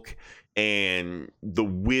She-Hulk and the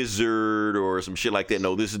Wizard or some shit like that.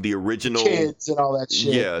 No, this is the original kids and all that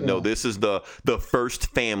shit. Yeah, no, this is the first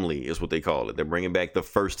family is what they call it. They're bringing back the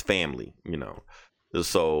first family.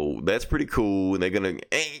 So that's pretty cool. And they're gonna.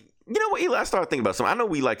 Hey, you know what, Eli? I started thinking about something. I know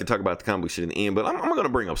we like to talk about the comic shit in the end, but I'm gonna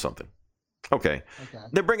bring up something. Okay.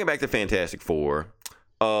 They're bringing back the Fantastic Four.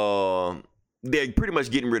 They're pretty much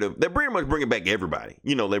they're pretty much bringing back everybody.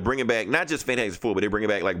 They're bringing back not just Fantastic Four, but they're bringing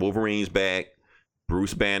back like Wolverine's back,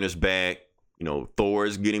 Bruce Banner's back,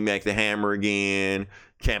 Thor's getting back the hammer again,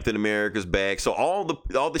 Captain America's back. So all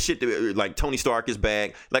the shit that, like Tony Stark is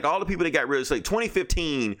back, like all the people that got rid of. Like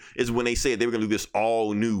 2015 is when they said they were gonna do this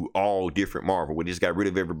all new, all different Marvel, where they just got rid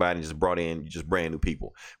of everybody and just brought in just brand new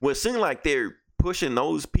people. Well, it seemed like they're pushing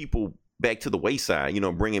those people back to the wayside,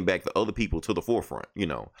 bringing back the other people to the forefront.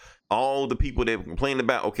 All the people that were complaining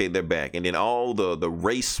about, okay, they're back. And then all the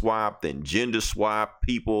race swapped and gender swapped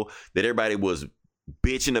people that everybody was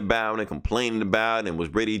bitching about and complaining about and was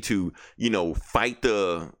ready to, fight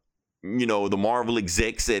the Marvel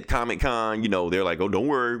execs at Comic-Con. They're like, oh, don't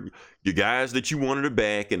worry, your guys that you wanted are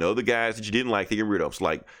back and the other guys that you didn't like, they get rid of. So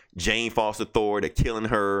like Jane Foster Thor, they're killing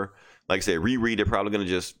her. Like I said, Riri, they're probably gonna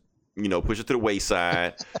just, push it to the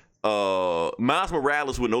wayside. Miles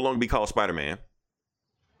Morales would no longer be called Spider-Man.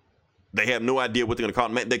 They have no idea what they're going to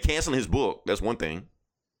call him. They're canceling his book. That's one thing.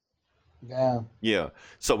 Yeah.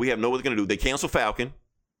 So we have no what they're going to do. They cancel Falcon.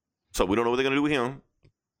 So we don't know what they're going to do with him.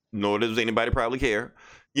 Nor does anybody probably care.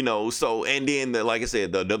 So, and then, like I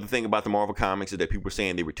said, the other thing about the Marvel comics is that people were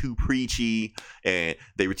saying they were too preachy and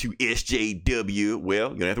they were too SJW.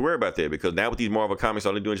 Well, you don't have to worry about that because now with these Marvel comics,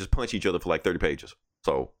 all they're doing is just punch each other for like 30 pages.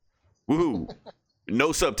 So, woohoo. No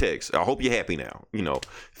subtext. I hope you're happy now.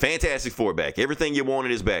 Fantastic Four back. Everything you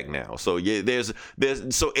wanted is back now. So yeah, there's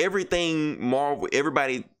so everything Marvel,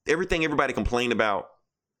 everybody complained about.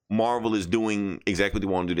 Marvel is doing exactly what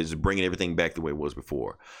they want to do. They're just bringing everything back the way it was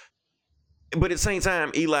before. But at the same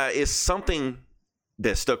time, Eli, it's something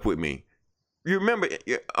that stuck with me. You remember?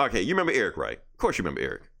 Okay, you remember Eric, right? Of course, you remember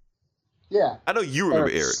Eric. Yeah. I know you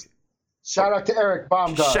remember Eric. Shout out to Eric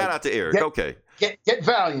Baumgart. Shout out to Eric. Okay. Get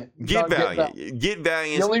Valiant. Get Valiant. Get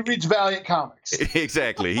Valiant. He only reads Valiant comics.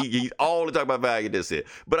 Exactly. He's all the talk about Valiant. That's it.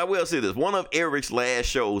 But I will say this: one of Eric's last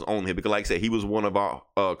shows on here, because like I said, he was one of our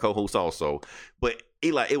co-hosts also. But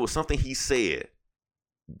Eli, it was something he said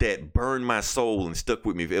that burned my soul and stuck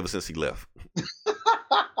with me ever since he left.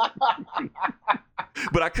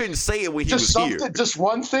 But I couldn't say it when he was here. Just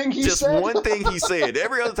one thing he said? Just one thing he said.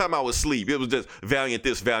 Every other time I was asleep, it was just Valiant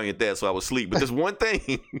this, Valiant that, so I was asleep. But this one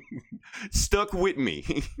thing stuck with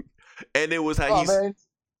me. And it was how he's... Man.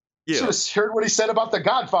 Yeah. Should have heard what he said about the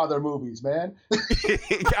Godfather movies, man.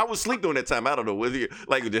 I was asleep during that time. I don't know. Was he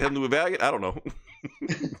like, did it have to do with Valiant? I don't know.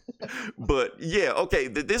 But yeah, okay.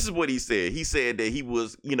 This is what he said. He said that he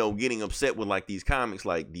was, getting upset with like these comics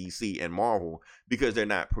like DC and Marvel because they're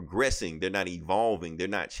not progressing, they're not evolving, they're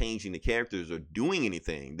not changing the characters or doing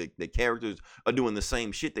anything. The characters are doing the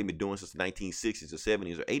same shit they've been doing since the 1960s or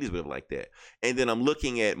 70s or 80s, whatever like that. And then I'm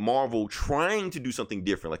looking at Marvel trying to do something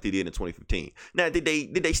different like they did in 2015. Now, did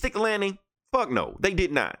they stick the landing? Fuck no, they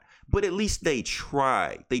did not. But at least they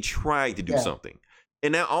tried. They tried to do something.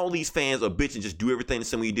 And now all these fans are bitching, just do everything the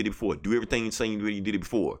same way you did it before. Do everything the same way you did it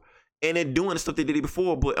before. And they're doing the stuff they did it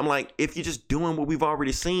before. But I'm like, if you're just doing what we've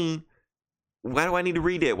already seen, why do I need to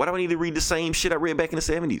read that? Why do I need to read the same shit I read back in the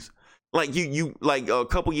 70s? Like you like a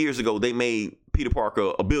couple years ago, they made Peter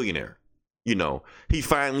Parker a billionaire. He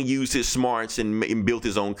finally used his smarts and built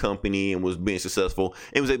his own company and was being successful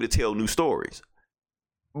and was able to tell new stories.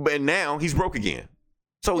 But now he's broke again.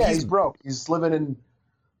 So he's broke. He's living in...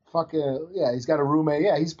 he's got a roommate.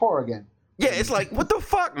 Yeah, he's poor again. Yeah, it's like, what the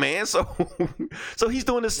fuck, man? So he's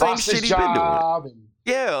doing the same shit he's been doing.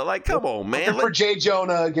 Yeah, like, come on, man. Looking for J.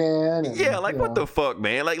 Jonah again. What the fuck,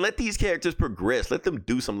 man? Like, let these characters progress. Let them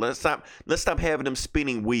do something. Let's stop having them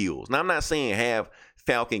spinning wheels. Now, I'm not saying have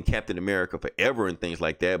Falcon, Captain America forever and things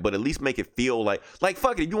like that, but at least make it feel like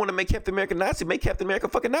fuck it. If you want to make Captain America Nazi, make Captain America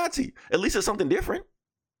fucking Nazi. At least it's something different.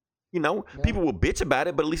 People will bitch about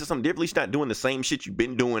it, but at least it's something different. At least not doing the same shit you've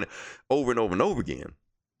been doing over and over and over again.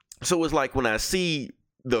 So it's like when I see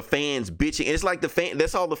the fans bitching, and it's like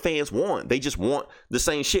that's all the fans want. They just want the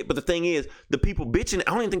same shit. But the thing is, the people bitching,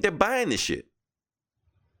 I don't even think they're buying this shit.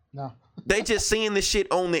 No. They just seeing this shit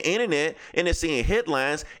on the internet, and they're seeing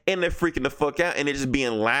headlines, and they're freaking the fuck out, and they're just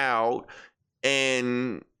being loud,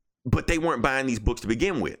 but they weren't buying these books to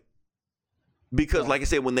begin with. Because, like I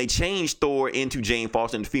said, when they changed Thor into Jane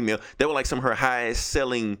Foster and the female, they were like some of her highest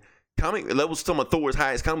selling comic. That was some of Thor's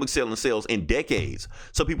highest comic book selling sales in decades.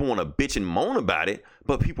 So people want to bitch and moan about it,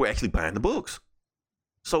 but people are actually buying the books.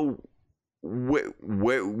 So where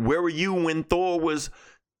were you when Thor was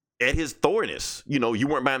at his Thorness? You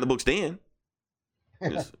weren't buying the books then.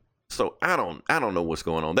 So I don't know what's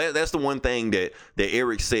going on. That's the one thing that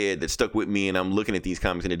Eric said that stuck with me, and I'm looking at these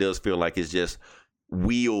comics, and it does feel like it's just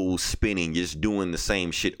wheels spinning, just doing the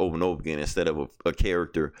same shit over and over again instead of a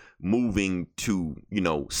character moving to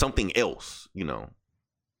something else,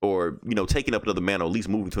 or taking up another mantle, at least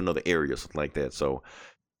moving to another area or something like that. So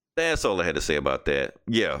that's all I had to say about that.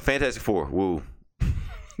 Yeah, Fantastic Four. Woo.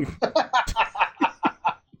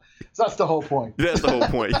 That's the whole point. That's the whole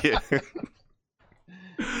point. Yeah.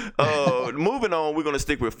 Moving on, we're gonna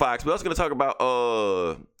stick with Fox. We're also gonna talk about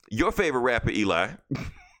your favorite rapper, Eli.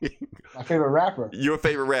 My favorite rapper. Your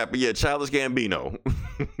favorite rapper, yeah, Childish Gambino.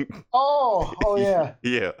 Oh yeah.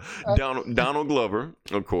 Yeah, Donald Glover,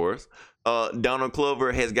 of course. Donald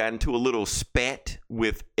Glover has gotten to a little spat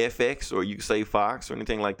with FX, or you could say Fox, or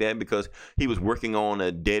anything like that, because he was working on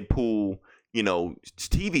a Deadpool,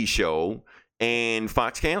 TV show, and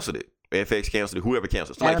Fox canceled it. FX canceled it. Whoever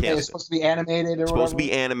canceled it. Somebody canceled it. It's supposed to be animated or It's supposed to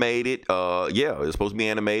be animated. It's supposed to be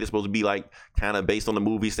animated. It's supposed to be like kind of based on the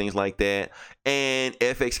movies, things like that. And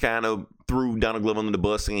FX kind of threw Donald Glover under the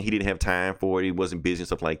bus, saying he didn't have time for it. He wasn't busy and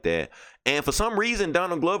stuff like that. And for some reason,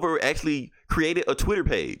 Donald Glover actually created a Twitter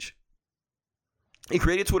page. He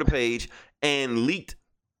created a Twitter page and leaked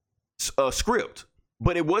a script.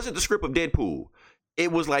 But it wasn't the script of Deadpool.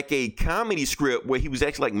 It was like a comedy script where he was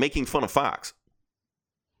actually like making fun of Fox.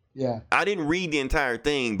 Yeah, I didn't read the entire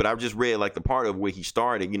thing, but I just read like the part of where he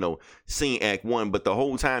started, seeing Act 1. But the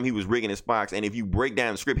whole time he was rigging his Fox, and if you break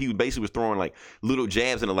down the script, he basically was throwing like little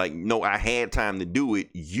jabs into like, no, I had time to do it.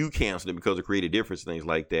 You canceled it because of creative difference and things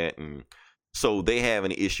like that. And so they have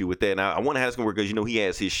an issue with that. Now I want to ask him because he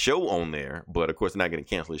has his show on there, but of course they're not going to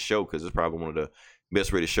cancel his show because it's probably one of the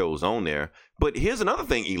best rated shows on there. But here's another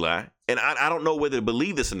thing, Eli, and I don't know whether to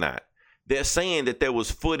believe this or not. They're saying that there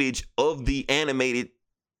was footage of the animated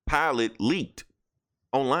pilot leaked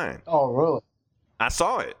online. Oh, really? I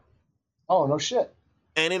saw it. Oh, no shit.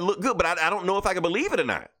 And it looked good, but I don't know if I can believe it or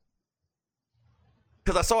not.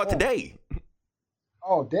 because I saw it today.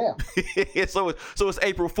 Oh damn! So it's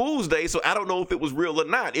April Fool's Day. So I don't know if it was real or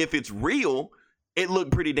not. If it's real, it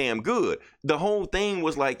looked pretty damn good. The whole thing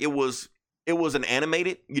was like it was an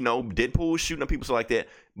animated, Deadpool shooting at people, stuff like that.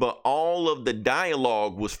 But all of the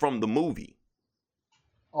dialogue was from the movie.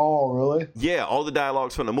 Oh really? Yeah, all the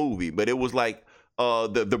dialogues from the movie. But it was like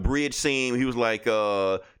the bridge scene. He was like,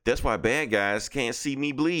 "That's why bad guys can't see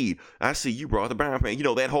me bleed. I see you brought the brown pain."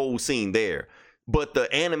 That whole scene there. But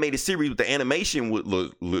the animated series with the animation would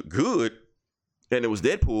look good, and it was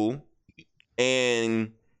Deadpool,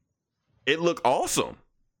 and it looked awesome.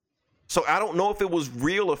 So I don't know if it was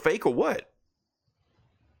real or fake or what.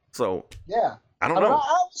 So yeah, I don't know.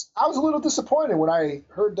 I was a little disappointed when I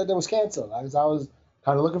heard that it was canceled. I was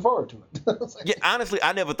kind of looking forward to it. Yeah, honestly,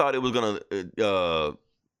 I never thought it was gonna.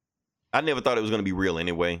 I never thought it was gonna be real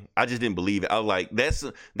anyway. I just didn't believe it. I was like,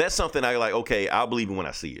 that's something I like. Okay, I'll believe it when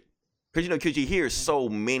I see it. Because you hear so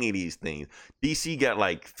many of these things. DC got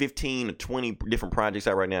like 15 or 20 different projects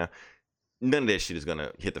out right now. None of that shit is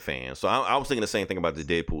gonna hit the fan. So I was thinking the same thing about the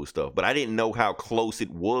Deadpool stuff, but I didn't know how close it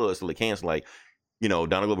was to the cancel. Like, Donald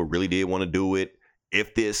Glover really did want to do it.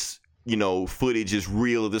 If this, footage is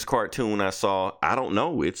real of this cartoon I saw, I don't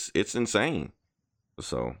know. It's insane.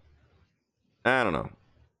 So I don't know.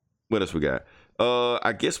 What else we got?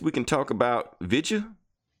 I guess we can talk about Vidya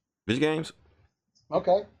games.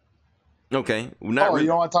 Okay. Okay. You don't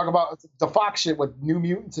want to talk about the Fox shit with New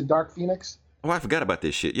Mutants and Dark Phoenix? Oh, I forgot about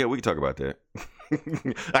this shit. Yeah, we can talk about that.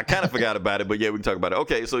 I kind of forgot about it, but yeah, we can talk about it.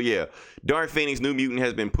 Okay, so yeah, Dark Phoenix, New Mutant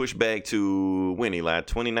has been pushed back to when, Eli?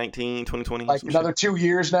 2019, 2020? Like another 2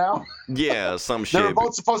 years now? Yeah, some shit. They were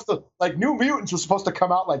both supposed to, New Mutants was supposed to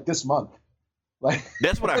come out like this month.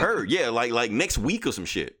 That's what I heard. Yeah, like next week or some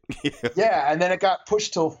shit. Yeah, and then it got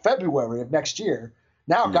pushed till February of next year.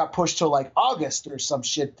 Now it got pushed to like August or some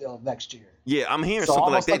shit till next year. Yeah, I'm hearing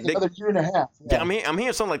something like that. Another year and a half. Yeah, I'm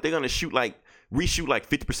hearing something like they're gonna reshoot like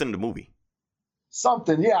 50% of the movie.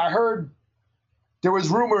 Something. Yeah, I heard there was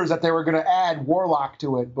rumors that they were gonna add Warlock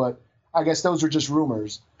to it, but I guess those were just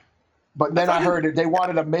rumors. But then I heard that they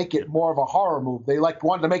wanted to make it more of a horror movie. They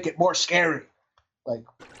wanted to make it more scary,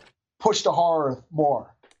 push the horror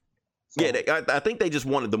more. So. Yeah, I think they just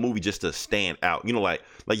wanted the movie just to stand out. Like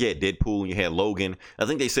you had Deadpool and you had Logan. I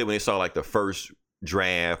think they said when they saw like the first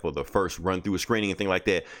draft or the first run through a screening and thing like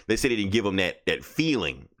that, they said they didn't give them that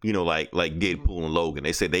feeling, like Deadpool and Logan.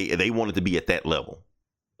 They said they wanted to be at that level.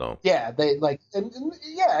 So yeah, they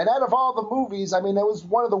and out of all the movies, I mean, it was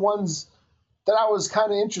one of the ones that I was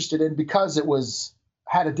kind of interested in because it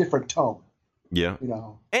had a different tone. Yeah,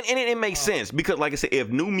 and it makes sense because, like I said, if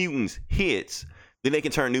New Mutants hits, then they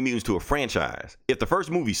can turn New Mutants to a franchise. If the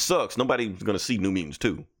first movie sucks, nobody's going to see New Mutants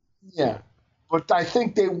 2. Yeah, but I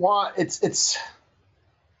think they want it's.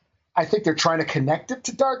 I think they're trying to connect it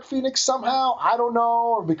to Dark Phoenix somehow. I don't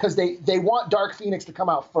know, or because they want Dark Phoenix to come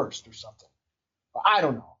out first or something. I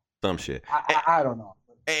don't know. Some shit. I don't know.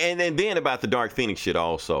 And then about the Dark Phoenix shit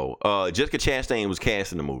also. Jessica Chastain was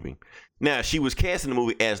cast in the movie. Now, she was cast in the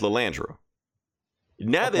movie as Lilandra.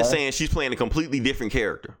 Now they're saying she's playing a completely different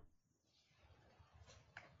character.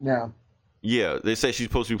 Yeah. Yeah, they say she's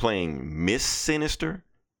supposed to be playing Miss Sinister.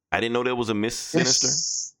 I didn't know there was a Miss Sinister.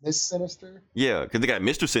 Miss Sinister? Yeah, because they got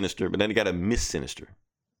Mr. Sinister, but then they got a Miss Sinister.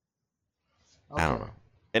 Okay. I don't know.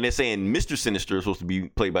 And they're saying Mr. Sinister is supposed to be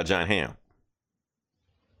played by John Hamm.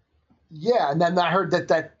 Yeah, and then I heard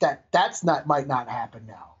that's might not happen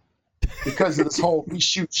now because of this whole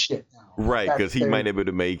reshoot shit now. Right, because he might not be able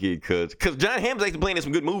to make it because John Hamm's actually playing in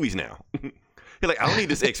some good movies now. He's like, I don't need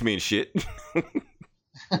this X-Men shit.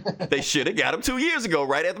 They should have got him 2 years ago,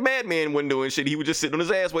 right after Mad Men wasn't doing shit. He was just sitting on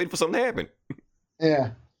his ass waiting for something to happen.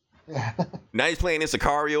 Yeah. Now he's playing in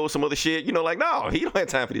Sicario or some other shit. No, he don't have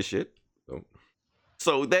time for this shit.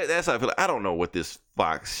 So that's how I feel. I don't know what this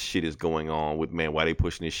Fox shit is going on with, man. Why they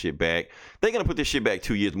pushing this shit back? They're gonna put this shit back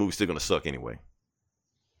 2 years. The movie's still gonna suck anyway.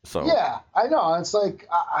 So yeah, I know. It's like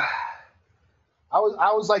I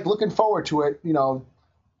was like looking forward to it.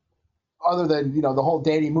 Other than the whole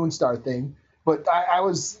Danny Moonstar thing. But I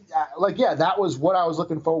was like, yeah, that was what I was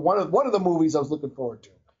looking for. One of the movies I was looking forward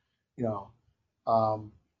to,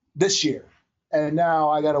 this year. And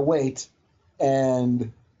now I got to wait.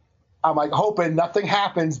 And I'm like hoping nothing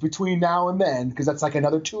happens between now and then because that's like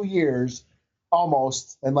another 2 years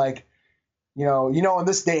almost. And like, in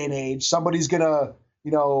this day and age, somebody's going to,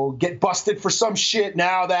 get busted for some shit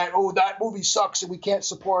now that movie sucks and we can't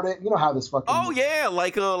support it. You know how this fucking. Oh yeah,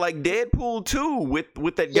 like Deadpool 2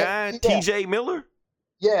 with that guy TJ Miller.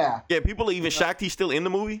 Yeah. Yeah, people are even shocked he's still in the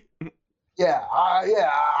movie. Yeah,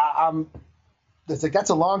 I'm. It's like that's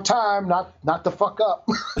a long time not to fuck up.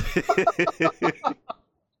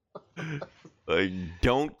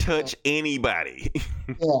 Don't touch anybody.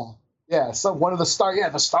 Yeah. So one of the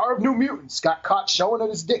the star of New Mutants got caught showing it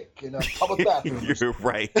his dick in a public bathroom. You're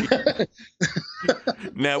right.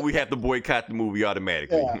 Now we have to boycott the movie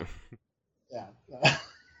automatically. Yeah.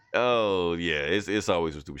 Oh yeah, it's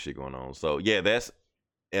always some stupid shit going on. So yeah, that's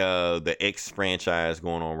the X franchise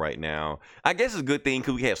going on right now. I guess it's a good thing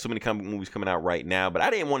because we have so many comic movies coming out right now. But I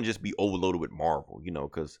didn't want to just be overloaded with Marvel,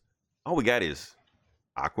 because all we got is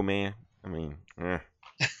Aquaman. I mean,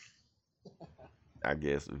 I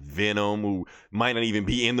guess Venom, who might not even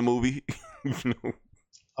be in the movie.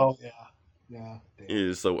 Oh yeah.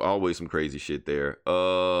 Yeah, so always some crazy shit there.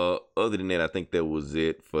 Other than that, I think that was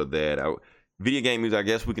it for that. Video game news, I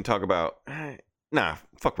guess we can talk about. Nah,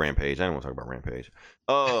 fuck Rampage. I don't want to talk about Rampage.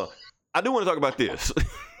 I do want to talk about this.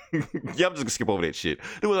 Yeah, I'm just gonna skip over that shit.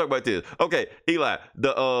 I do want to talk about this. Okay, Eli,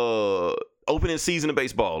 the opening season of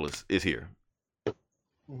baseball is here.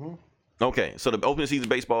 Mm-hmm. Okay, so the opening season of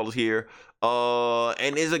baseball is here.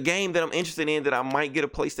 And there's a game that I'm interested in that I might get a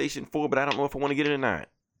PlayStation 4, but I don't know if I want to get it or not.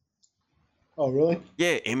 Oh, really?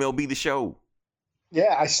 Yeah, MLB The Show.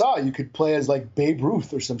 Yeah, I saw you could play as like Babe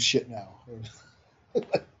Ruth or some shit now.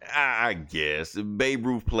 I guess Babe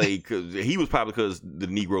Ruth played because he was probably because the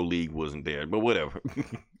Negro League wasn't there, but whatever.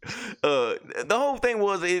 The whole thing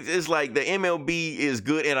was it's like the MLB is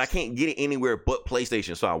good and I can't get it anywhere but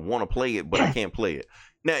PlayStation, so I want to play it, but I can't play it.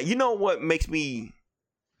 Now, you know what makes me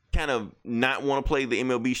kind of not want to play the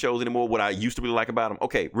MLB shows anymore? What I used to really like about them?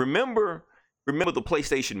 Okay, remember the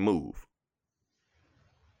PlayStation Move?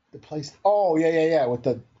 Oh, yeah, with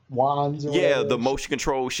the wands or whatever. The motion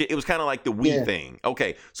control shit. It was kind of like the Wii thing.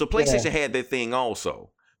 Okay, so PlayStation had that thing also.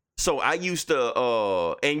 So I used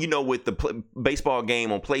to, and with the baseball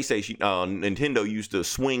game on PlayStation, Nintendo used to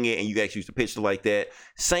swing it, and you actually used to pitch it like that.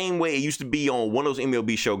 Same way it used to be on one of those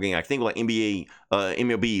MLB show games. I think like MLB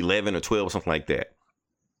 11 or 12 or something like that.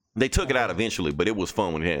 They took it out eventually, but it was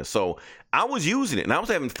fun when it had. So I was using it, and I was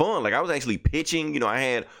having fun. Like I was actually pitching. I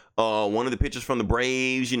had one of the pitchers from the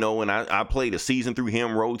Braves, and I played a season through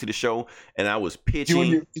him, Road to the Show, and I was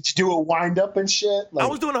pitching. Did you do a wind up and shit? I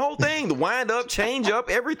was doing the whole thing, the wind up, change up,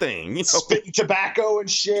 everything. Spitting tobacco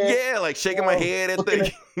and shit. Yeah, like shaking my head at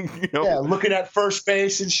the. Yeah, looking at first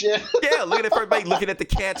base and shit. Yeah, looking at first base, looking at the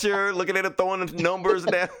catcher, looking at him throwing the numbers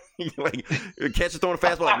down. Like the catcher throwing the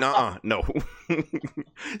fastball, like no.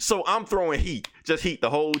 So I'm throwing just heat the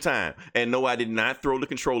whole time. And no, I did not throw the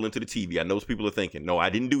controller into the TV. I know people are thinking, no,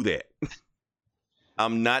 I didn't do that.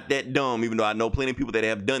 I'm not that dumb, even though I know plenty of people that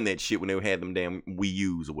have done that shit when they had them damn Wii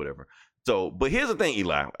U's or whatever. So, but here's the thing,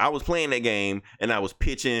 Eli. I was playing that game and I was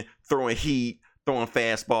pitching, throwing heat, throwing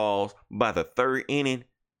fastballs. By the third inning,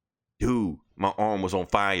 dude, my arm was on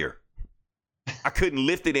fire. I couldn't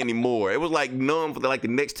lift it anymore. It was like numb for the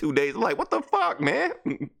next 2 days. I'm like, what the fuck, man?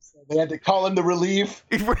 They had to call in the relief.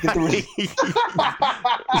 Right.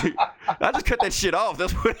 I just cut that shit off.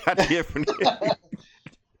 That's what I did from there.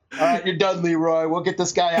 All right, you're done, Leroy. We'll get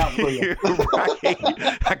this guy out for you.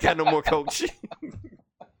 Right. I got no more coach.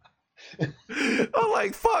 I'm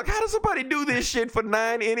like, fuck, how does somebody do this shit for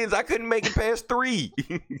 9 innings? I couldn't make it past 3.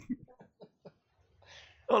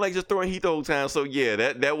 I'm like just throwing heat the whole time. So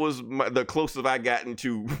yeah, that was the closest I gotten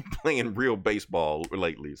to playing real baseball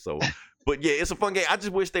lately. So, but yeah, it's a fun game. I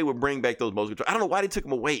just wish they would bring back those motion controls. I don't know why they took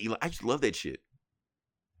them away. I just love that shit.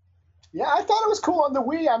 Yeah, I thought it was cool on the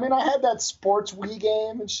Wii. I mean, I had that sports Wii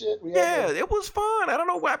game and shit. It was fun. I don't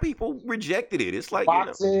know why people rejected it. It's like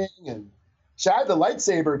boxing and so I had the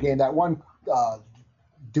lightsaber game, that one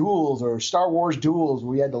Duels or Star Wars Duels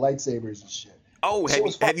where we had the lightsabers and shit. Oh,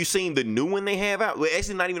 have you seen the new one they have out? Well,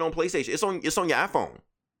 actually, not even on PlayStation. It's on your iPhone.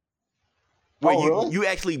 Where really? You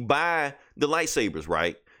actually buy the lightsabers,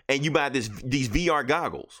 right? And you buy these VR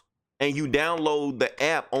goggles, and you download the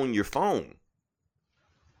app on your phone.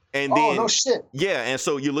 And then, no shit. Yeah, and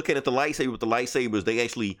so you're looking at the lightsaber with the lightsabers. They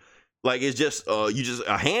actually, like, it's just you just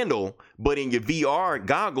a handle, but in your VR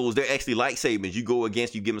goggles, they're actually lightsabers. You go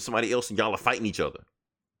against, you give them to somebody else, and y'all are fighting each other.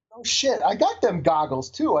 Oh shit! I got them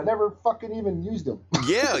goggles too. I never fucking even used them.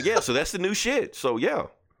 Yeah. So that's the new shit. So yeah.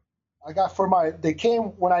 I got they came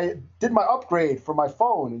when I did my upgrade for my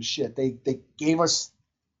phone and shit. They gave us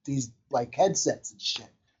these like headsets and shit.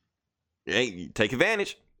 Hey, take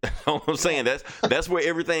advantage. That's all I'm saying. That's where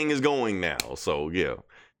everything is going now. So yeah.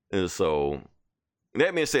 And so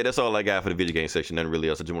that being said, that's all I got for the video game section. Nothing really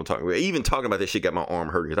else I just want to talk about. Even talking about this shit got my arm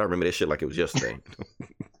hurt because I remember that shit like it was yesterday.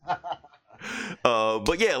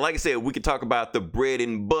 But yeah, like I said, we could talk about the bread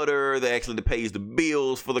and butter that actually pays the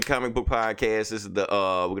bills for the comic book podcast. This is we're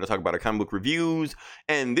gonna talk about our comic book reviews,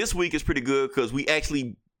 and this week is pretty good because we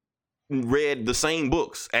actually read the same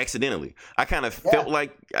books accidentally. I kind of felt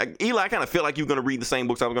like Eli. I kind of felt like you were going to read the same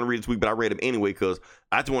books I was going to read this week, but I read them anyway because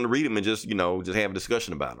I just want to read them and just have a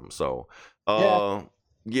discussion about them. So,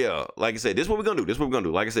 yeah, like I said, this is what we're gonna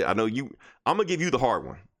do. Like I said, I know you. I'm gonna give you the hard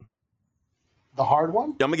one. The hard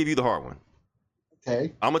one? I'm gonna give you the hard one.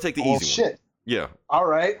 Okay. I'm gonna take the easy one. Shit. Yeah. All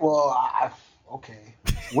right. Well, okay.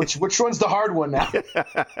 Which one's the hard one now?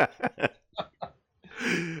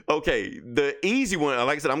 Okay, the easy one.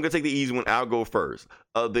 Like I said, I'm gonna take the easy one. I'll go first.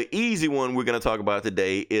 The easy one we're gonna talk about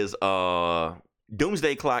today is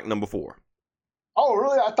Doomsday Clock #4. Oh,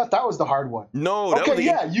 really? I thought that was the hard one. No.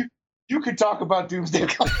 You could talk about Doomsday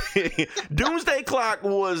Clock. Doomsday Clock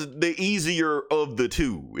was the easier of the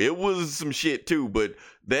two. It was some shit too, but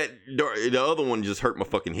the other one just hurt my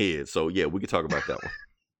fucking head. So yeah, we could talk about that one.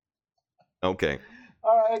 Okay.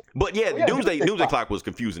 All right. But yeah, Doomsday Clock was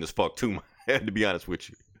confusing as fuck too. I had to be honest with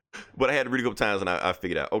you. But I had to read a couple times and I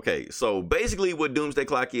figured out. Okay, so basically what Doomsday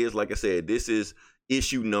Clock is, like I said, this is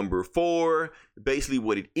issue #4. Basically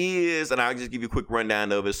what it is, and I'll just give you a quick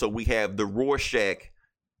rundown of it. So we have the Rorschach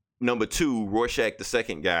 #2, Rorschach the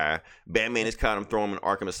second guy. Batman has caught him, thrown him in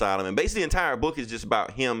Arkham Asylum. And basically the entire book is just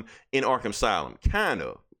about him in Arkham Asylum. Kind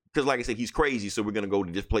of. Because like I said, he's crazy, so we're going to go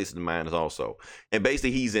to different places in mind also. And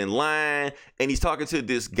basically he's in line, and he's talking to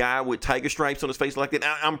this guy with tiger stripes on his face like that.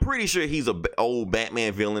 I'm pretty sure he's an old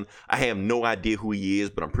Batman villain. I have no idea who he is,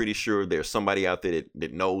 but I'm pretty sure there's somebody out there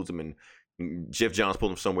that knows him, and Jeff Johns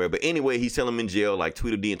pulled him somewhere. But anyway, he's telling him in jail, like,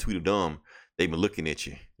 Tweedledee and Tweedledum, they've been looking at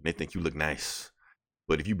you, and they think you look nice.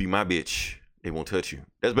 But if you be my bitch, they won't touch you.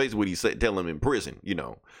 That's basically what he's telling him in prison,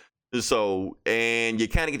 So, and you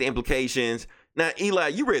kind of get the implications. Now, Eli,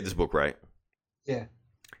 you read this book, right? Yeah.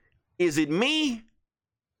 Is it me,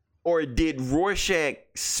 or did Rorschach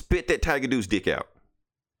spit that Tiger Dude's dick out?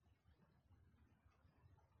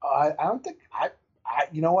 I don't think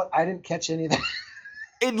you know what? I didn't catch any of that.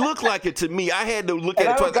 It looked like it to me. I had to look at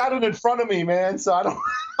it. I don't got it in front of me, man. So I don't.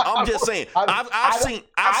 I'm just saying.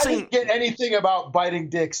 I didn't get anything about biting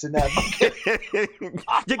dicks in that book.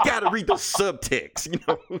 You gotta read the subtext,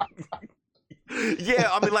 Yeah,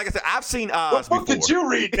 I mean, like I said, I've seen Oz before. What book did you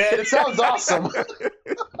read, man? It sounds awesome.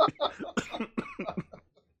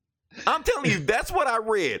 I'm telling you, that's what I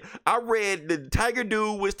read. I read the Tiger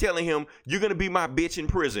Dude was telling him, "You're gonna be my bitch in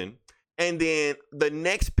prison." And then the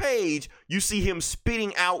next page, you see him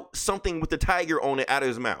spitting out something with the tiger on it out of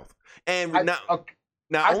his mouth. And I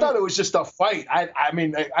thought it was just a fight. I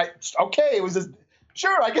mean, it was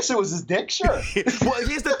sure. I guess it was his dick. Sure. Well,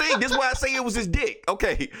 here's the thing. This is why I say it was his dick.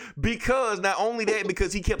 Okay, because not only that,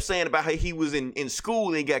 because he kept saying about how he was in school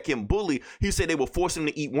and he got getting bullied. He said they were forcing him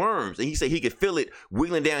to eat worms, and he said he could feel it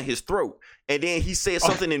wiggling down his throat. And then he said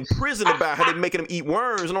something in prison about how they're making him eat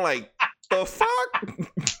worms, and I'm like, the fuck.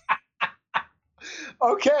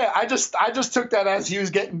 Okay, I just took that as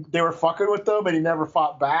they were fucking with him and he never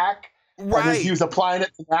fought back. Right. He was applying it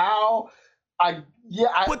now.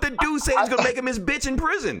 But the dude said he's gonna make him his bitch in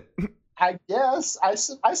prison. I guess. I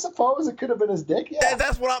suppose it could have been his dick. Yeah.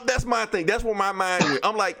 That's my thing. That's where my mind went.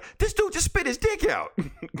 I'm like, this dude just spit his dick out.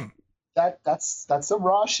 That's some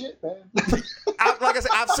raw shit, man. Like I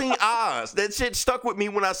said, I've seen Oz. That shit stuck with me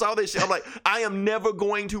when I saw this shit. I'm like, I am never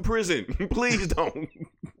going to prison. Please don't.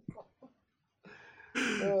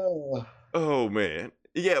 Oh man,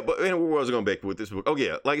 yeah, but where was I going back with this book? Oh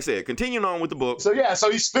yeah, like I said, continuing on with the book. So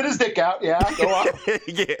he spit his dick out. Yeah, go on.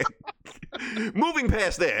 Yeah. Moving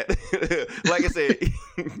past that, like I said,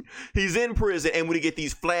 he's in prison, and when he get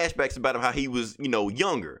these flashbacks about him, how he was,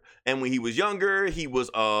 younger, and when he was younger, he was,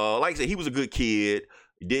 like I said, he was a good kid.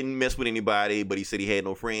 Didn't mess with anybody, but he said he had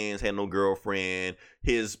no friends, had no girlfriend.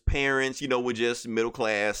 His parents, were just middle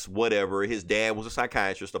class, whatever. His dad was a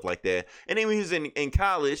psychiatrist, stuff like that. And then when he was in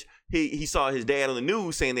college, he saw his dad on the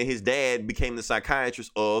news saying that his dad became the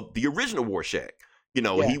psychiatrist of the original Rorschach.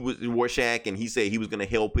 He was Rorschach, and he said he was going to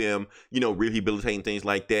help him, rehabilitate and things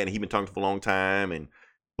like that. And he'd been talking for a long time.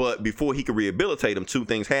 But before he could rehabilitate him, two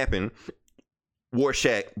things happened.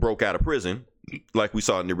 Rorschach broke out of prison, like we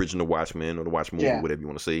saw in the original Watchmen or the Watchmen movie, whatever you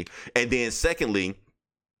want to see. And then secondly,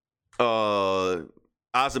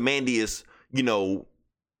 Ozymandias,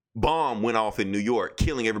 bomb went off in New York,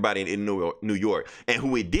 killing everybody in New York. And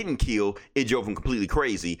who it didn't kill, it drove him completely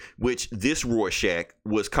crazy, which this Rorschach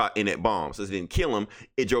was caught in that bomb. So it didn't kill him,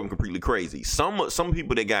 it drove him completely crazy. Some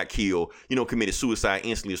people that got killed, committed suicide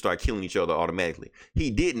instantly and started killing each other automatically.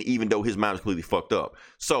 He didn't, even though his mind was completely fucked up.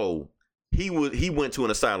 So he went to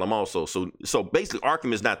an asylum also. So basically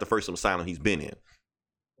Arkham is not the first asylum he's been in.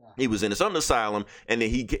 He was in this other asylum, and then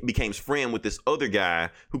he became friend with this other guy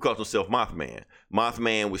who calls himself Mothman.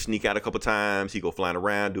 Mothman would sneak out a couple times. He'd go flying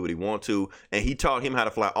around, do what he want to, and he taught him how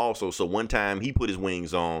to fly also. So one time he put his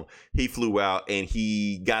wings on, he flew out, and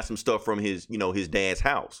he got some stuff from his dad's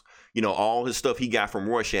house. All his stuff he got from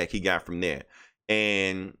Rorschach, he got from there.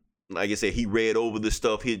 And like I said, he read over the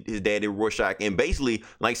stuff his dad did Rorschach, and basically,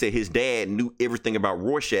 like I said, his dad knew everything about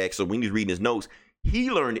Rorschach. So when he was reading his notes, he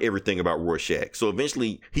learned everything about Rorschach. So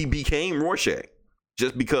eventually he became Rorschach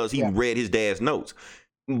just because he read his dad's notes.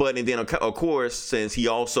 But and then, of course, since he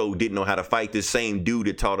also didn't know how to fight, this same dude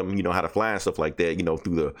that taught him, how to fly and stuff like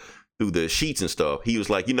that, through the sheets and stuff, he was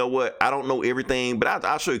like, you know what? I don't know everything, but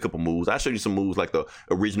I'll show you a couple moves. I'll show you some moves like the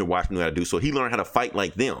original Watchmen knew how to do. So he learned how to fight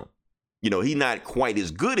like them. He's not quite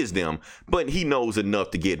as good as them, but he knows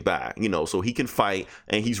enough to get by, so he can fight,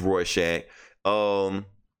 and he's Rorschach. What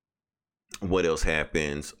else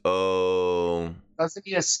happens? Doesn't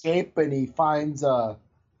he escape and he finds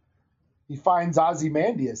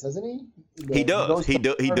Ozymandias, doesn't he? He does. He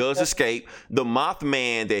does escape. The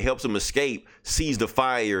Mothman that helps him escape sees the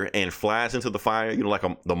fire and flies into the fire. Like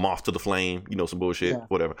the moth to the flame. Some bullshit. Yeah.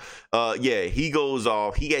 Whatever. He goes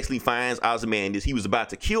off. He actually finds Ozymandias. He was about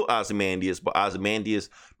to kill Ozymandias, but Ozymandias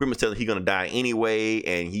pretty much tells him he's gonna die anyway,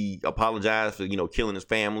 and he apologized for killing his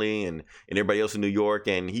family and everybody else in New York,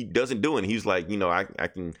 and he doesn't do it. He's like, I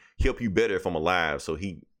can help you better if I'm alive. So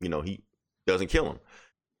he doesn't kill him.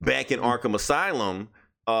 Back in Arkham Asylum,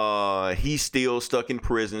 he's still stuck in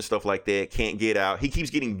prison, stuff like that, can't get out. He keeps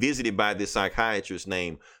getting visited by this psychiatrist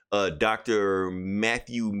named Dr.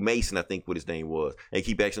 Matthew Mason, I think what his name was. And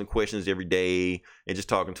keep asking him questions every day and just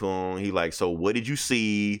talking to him. He like, so what did you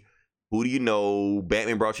see? Who do you know?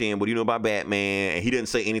 Batman brought you in. What do you know about Batman? And he doesn't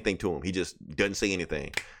say anything to him. He just doesn't say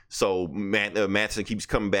anything. So Matheson keeps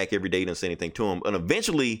coming back every day, doesn't say anything to him. And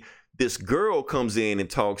eventually, this girl comes in and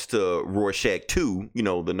talks to Rorschach 2,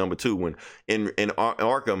 the number 2 one in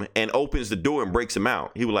Arkham, and opens the door and breaks him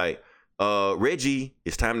out. He was like, Reggie,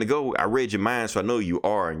 it's time to go. I read your mind, so I know you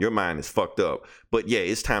are, and your mind is fucked up. But yeah,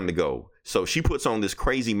 it's time to go. So she puts on this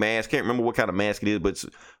crazy mask. Can't remember what kind of mask it is, but it's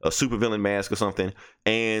a supervillain mask or something.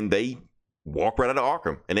 And they walk right out of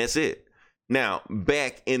Arkham, and that's it. Now,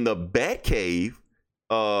 back in the Batcave,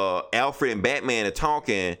 Alfred and Batman are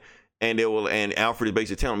talking, and Alfred is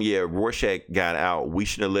basically telling him, yeah, Rorschach got out. We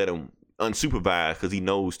shouldn't have let him unsupervised because he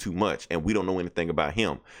knows too much, and we don't know anything about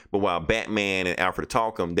him. But while Batman and Alfred are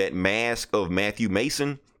talking, that mask of Matthew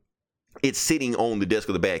Mason, it's sitting on the desk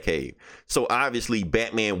of the Batcave. So obviously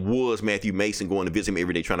Batman was Matthew Mason going to visit him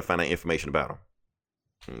every day trying to find out information about him.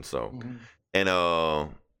 And so,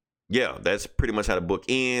 that's pretty much how the book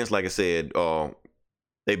ends. Like I said,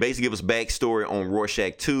 they basically give us backstory on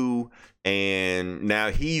Rorschach 2, and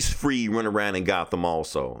now he's free running around in Gotham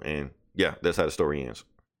also. And yeah, that's how the story ends.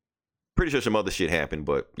 Pretty sure some other shit happened,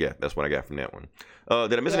 but yeah, that's what I got from that one.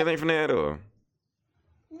 Did I miss anything from that, or?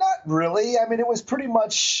 Not really. I mean, it was pretty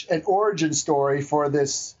much an origin story for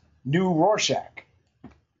this new Rorschach.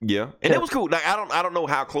 Yeah, and that was cool. Like, I don't know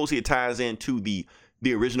how closely it ties into the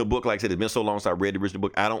original book. Like I said, it's been so long since I read the original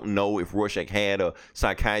book. I don't know if Rorschach had a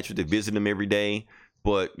psychiatrist that visited him every day,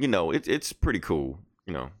 but it's pretty cool.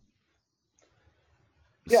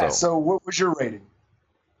 Yeah. So what was your rating?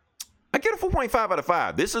 I get a 4.5 out of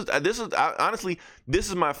 5. This is honestly, this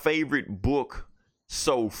is my favorite book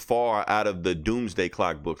so far out of the Doomsday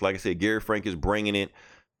Clock books. Like I said, Gary Frank is bringing it.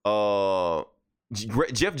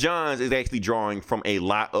 Jeff Johns is actually drawing from a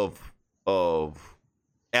lot of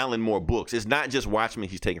Alan Moore books. It's not just Watchmen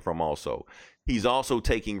he's taking from also. He's also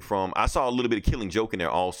taking from, I saw a little bit of Killing Joke in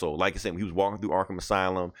there also. Like I said, when he was walking through Arkham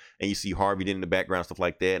Asylum and you see Harvey Dent in the background, stuff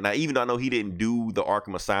like that. Now, even though I know he didn't do the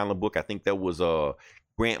Arkham Asylum book, I think that was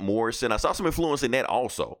Grant Morrison. I saw some influence in that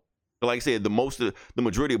also. But like I said, the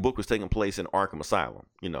majority of the book was taking place in Arkham Asylum,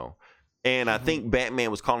 And I think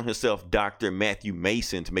Batman was calling himself Dr. Matthew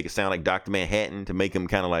Mason to make it sound like Dr. Manhattan, to make him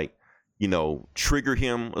kind of like, trigger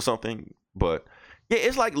him or something. But yeah,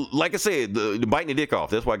 it's like I said, the biting the dick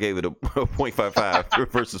off. That's why I gave it a 0.55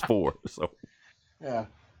 versus 4. So yeah.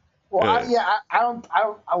 Well,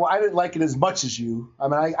 I didn't like it as much as you. I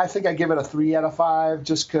mean, I think I give it a 3 out of 5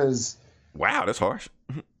 just because. Wow, that's harsh.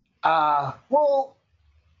 Well,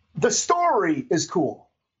 the story is cool.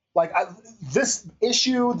 Like this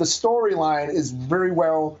issue, the storyline is very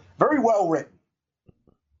well written.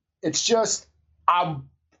 It's just I'm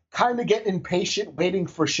kind of getting impatient, waiting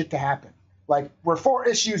for shit to happen. Like we're 4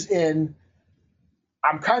 issues in,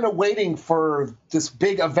 I'm kind of waiting for this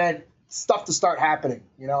big event stuff to start happening.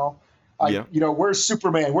 Where's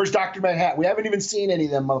Superman? Where's Dr. Manhattan? We haven't even seen any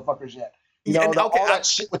of them motherfuckers yet. All that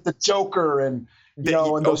shit with the Joker and you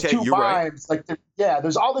know, and those two mimes, right. Like,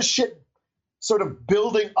 there's all this shit sort of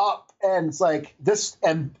building up, and it's like this,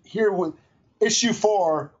 and here with issue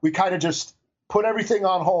 4, we kind of just put everything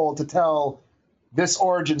on hold to tell this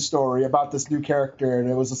origin story about this new character, and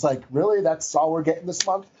it was just like, really, that's all we're getting this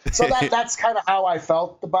month? So that's kind of how I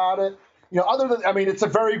felt about it. You know, other than, I mean, it's a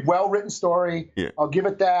very well-written story. Yeah. I'll give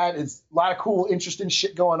it that. It's a lot of cool, interesting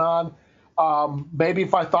shit going on. Maybe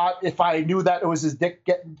if I knew that it was his dick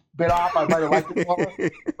getting bit off, I might have liked it more.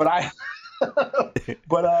 But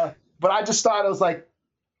I just thought it was like,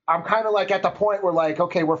 I'm kind of like at the point where like,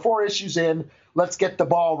 okay, we're 4 issues in, let's get the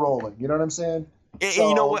ball rolling. You know what I'm saying? And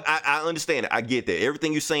you know what? I understand it. I get that.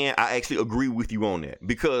 Everything you're saying, I actually agree with you on that.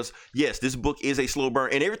 Because, yes, this book is a slow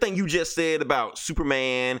burn. And everything you just said about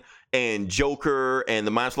Superman and Joker and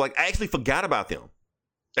the Mind Flayer, I actually forgot about them.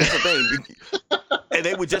 That's the thing. And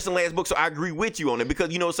they were just in the last book. So I agree with you on it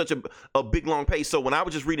because, you know, it's such a big, long pace. So when I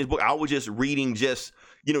was just reading this book, I was just reading just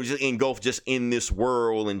engulfed just in this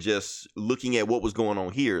world and just looking at what was going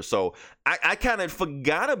on here. So I kind of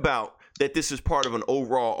forgot about that this is part of an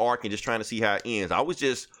overall arc and just trying to see how it ends. I was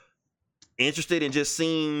just interested in just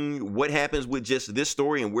seeing what happens with just this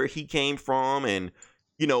story and where he came from and,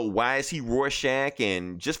 you know, why is he Rorschach,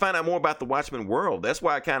 and just find out more about the Watchmen world. That's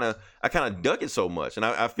why I kind of dug it so much. And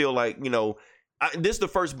I feel like, you know, this is the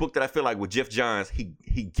first book that I feel like with Geoff Johns, he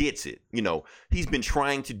gets it. You know, he's been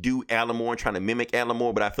trying to do Alan Moore and trying to mimic Alan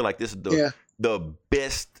Moore, but I feel like this is the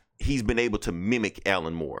best he's been able to mimic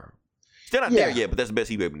Alan Moore. Still not there yet, but that's the best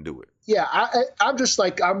he's able to do it. Yeah, I'm just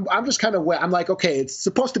like, I'm just kind of wet. I'm like, okay, it's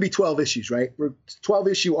supposed to be 12 issues, right? We're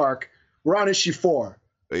 12-issue arc. We're on issue 4.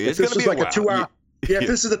 It's going to be like a 2-hour. Yeah, if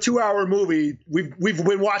this is a 2-hour movie, we've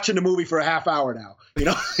been watching the movie for a half hour now, you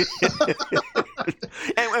know?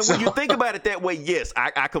 and when you think about it that way, yes,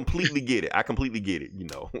 I completely get it. I completely get it, you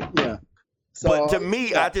know? Yeah. So, but to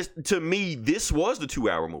me, this was the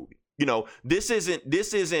 2-hour movie. You know, this isn't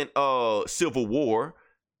Civil War.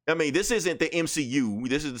 I mean, this isn't the MCU.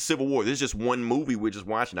 This is the Civil War. This is just one movie we're just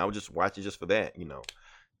watching. I would just watch it just for that, you know?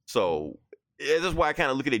 So that's why I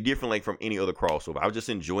kind of look at it differently from any other crossover. I was just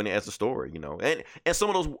enjoying it as a story, you know. And some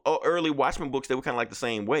of those early Watchmen books, they were kind of like the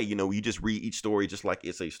same way. You know, you just read each story just like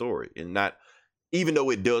it's a story, and not, even though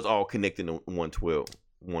it does all connect into one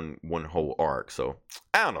whole arc. So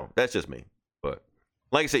I don't know. That's just me. But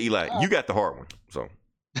like I said, Eli, you got the hard one. So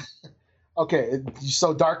okay,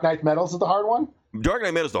 so Dark Knight Metals is the hard one. Dark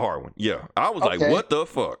Knight Metal's the hard one. Yeah, I was like, what the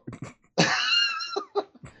fuck?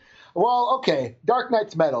 Well, okay, Dark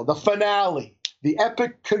Knight's Metal, the finale, the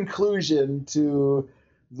epic conclusion to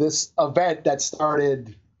this event that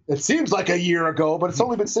started, it seems like a year ago, but it's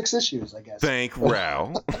only been 6 issues, I guess. Thank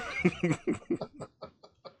Rao.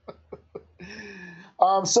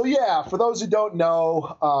 So yeah, for those who don't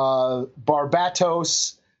know,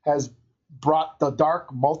 Barbatos has brought the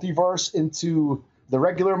dark multiverse into the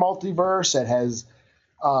regular multiverse and has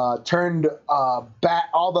turned all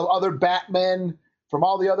the other Batmen from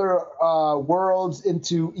all the other worlds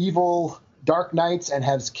into evil Dark Knights and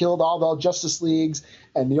has killed all the Justice Leagues.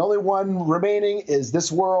 And the only one remaining is this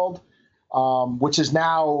world, which is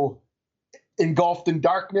now engulfed in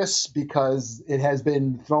darkness because it has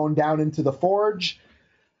been thrown down into the Forge.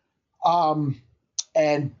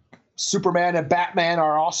 And Superman and Batman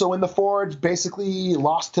are also in the Forge, basically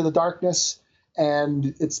lost to the darkness.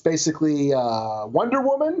 And it's basically Wonder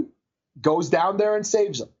Woman goes down there and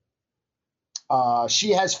saves them.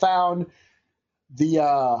 She has found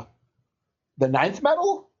the ninth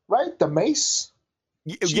metal, right? The mace.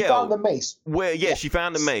 She found the mace. Well, yeah, she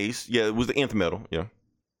found the mace. Yeah, it was the nth metal. Yeah.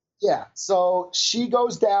 Yeah. So she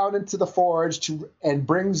goes down into the Forge and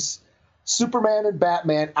brings Superman and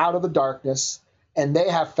Batman out of the darkness, and they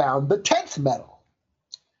have found the 10th metal,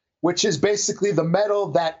 which is basically the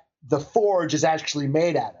metal that the Forge is actually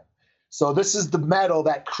made out of. So this is the metal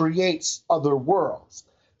that creates other worlds.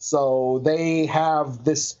 So they have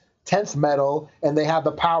this 10th metal, and they have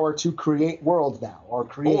the power to create worlds now, or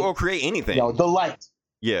create anything. You know, the light.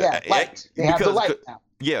 Yeah, light. They have the light now.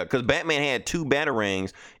 Yeah, because Batman had 2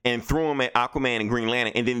 batarangs and threw them at Aquaman and Green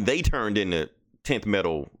Lantern, and then they turned into 10th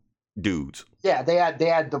metal dudes. Yeah, they had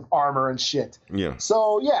the armor and shit. Yeah.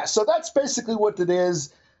 So that's basically what it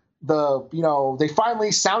is. They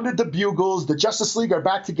finally sounded the bugles. The Justice League are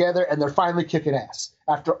back together, and they're finally kicking ass.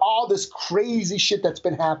 After all this crazy shit that's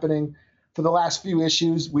been happening for the last few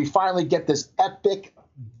issues, we finally get this epic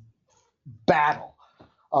battle.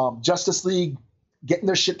 Justice League getting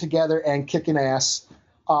their shit together and kicking ass.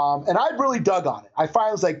 And I really dug on it. I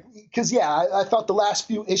finally was like, because I thought the last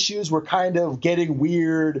few issues were kind of getting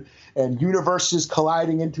weird and universes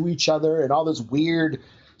colliding into each other and all this weird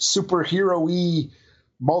superhero-y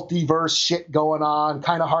multiverse shit going on,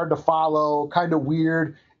 kind of hard to follow, kind of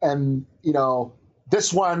weird. And,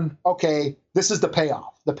 this one, okay, this is the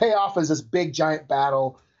payoff. The payoff is this big giant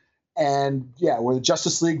battle. And yeah, we're the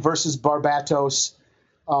Justice League versus Barbatos.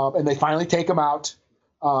 And they finally take him out.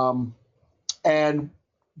 And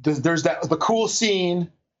there's the cool scene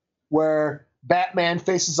where Batman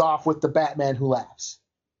faces off with the Batman Who Laughs.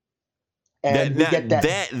 And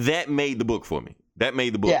that made the book for me. That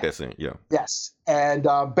made the book. Yeah. That's it. Yeah. Yes. And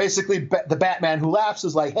basically, the Batman Who Laughs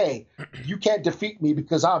is like, hey, you can't defeat me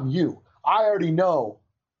because I'm you. I already know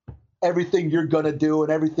everything you're going to do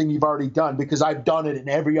and everything you've already done because I've done it in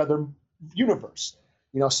every other universe.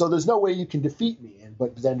 So there's no way you can defeat me.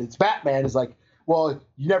 But then it's Batman is like, well,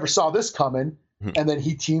 you never saw this coming. And then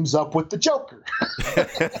he teams up with the Joker.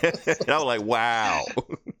 I was like, wow.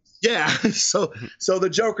 Yeah. So the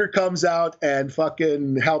Joker comes out and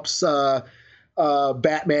fucking helps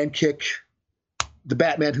Batman kick the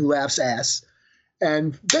Batman Who Laughs ass.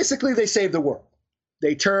 And basically they save the world.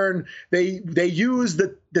 They use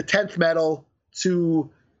the 10th metal to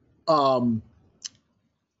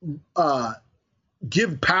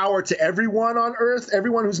give power to everyone on Earth,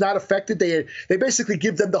 everyone who's not affected. They basically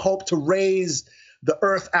give them the hope to raise the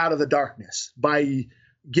Earth out of the darkness by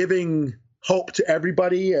giving hope to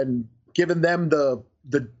everybody and giving them the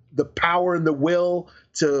power and the will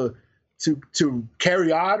to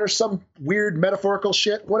carry on or some weird metaphorical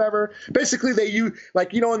shit, whatever. Basically, they use,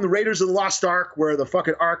 like, in the Raiders of the Lost Ark where the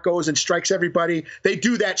fucking Ark goes and strikes everybody, they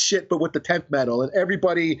do that shit, but with the 10th metal. And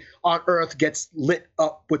everybody on Earth gets lit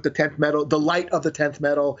up with the 10th metal, the light of the 10th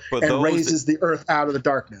metal, and raises the Earth out of the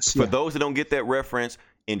darkness. For those that don't get that reference,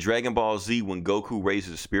 in Dragon Ball Z, when Goku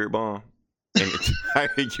raises a spirit bomb in the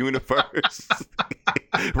entire universe,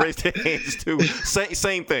 raise their hands too.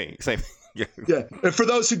 Same thing. Same thing. Yeah. And for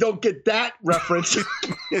those who don't get that reference,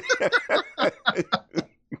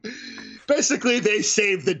 basically they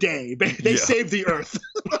save the day. They save the Earth.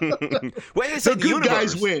 Well, they say the good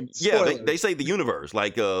guys win. Yeah, they say the universe,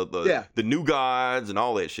 like the new gods and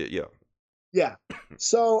all that shit. Yeah. Yeah.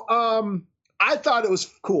 So I thought it was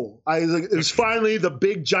cool. It was finally the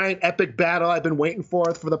big giant epic battle I've been waiting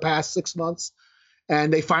for the past 6 months,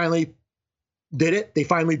 and they finally did it. They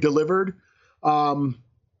finally delivered.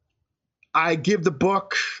 I give the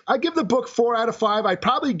book 4 out of 5. I'd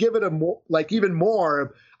probably give it even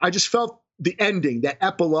more. I just felt the ending, that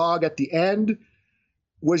epilogue at the end,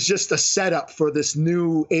 was just a setup for this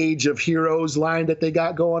new age of heroes line that they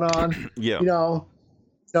got going on. Yeah.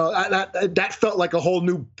 That felt like a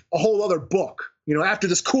whole other book. After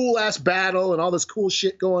this cool ass battle and all this cool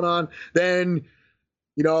shit going on, then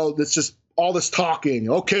it's just all this talking.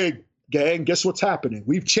 Okay, gang, guess what's happening?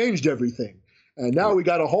 We've changed everything. And now we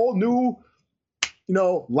got a whole new,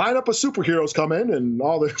 lineup of superheroes coming and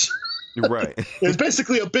all this. Right. It's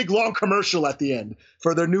basically a big, long commercial at the end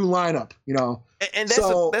for their new lineup, And that's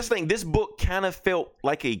the thing. This book kind of felt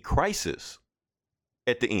like a crisis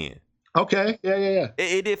at the end. Okay. Yeah.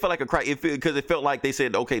 It did feel like a crisis because it felt like they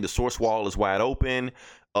said, okay, the source wall is wide open.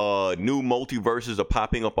 New multiverses are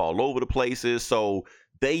popping up all over the places. So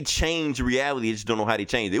they changed reality. I just don't know how they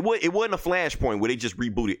changed it. It wasn't a Flashpoint where they just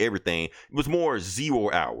rebooted everything. It was more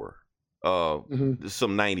 0 Hour,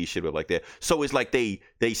 some 90s shit like that. So it's like they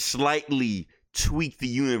slightly tweaked the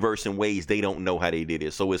universe in ways they don't know how they did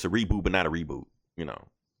it. So it's a reboot, but not a reboot,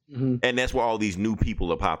 And that's where all these new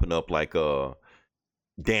people are popping up, like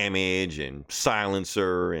Damage and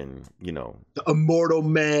Silencer and, the Immortal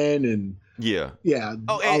Men and yeah.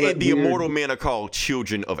 Oh, and the Immortal Men are called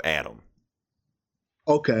Children of Adam.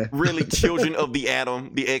 Okay. Really, Children of the Atom,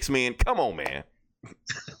 the X-Men. Come on, man.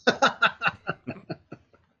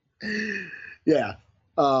 Yeah.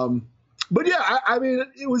 But yeah, I mean,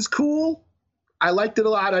 it was cool. I liked it a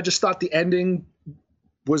lot. I just thought the ending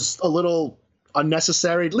was a little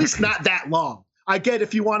unnecessary, at least not that long. I get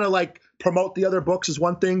if you want to promote the other books is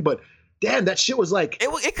one thing, but damn, that shit was like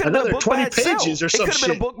it could another have been 20 pages or some shit. It could have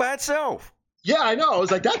been a book by itself. Yeah, I know. I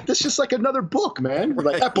was like, that's just like another book, man.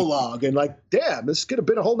 Like epilogue, and damn, this could have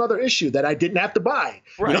been a whole nother issue that I didn't have to buy.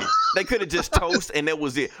 Right? They could have just toast, and that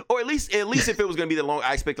was it. Or at least if it was going to be that long,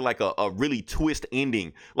 I expected like a really twist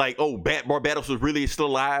ending. Like, Barbatos was really still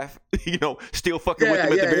alive. Still fucking with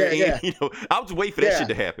him at the very end. I was waiting for that shit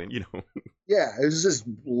to happen. Yeah, it was this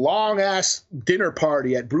long ass dinner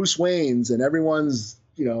party at Bruce Wayne's, and everyone's.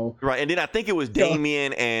 Right, and then I think it was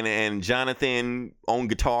Damian and Jonathan on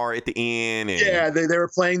guitar at the end. And yeah, they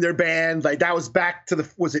were playing their band. Like that was back to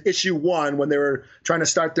was it issue 1 when they were trying to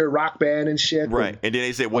start their rock band and shit. Right, and then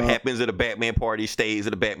they said what happens at a Batman party stays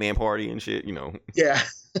at a Batman party and shit. Yeah,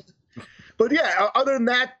 but yeah, other than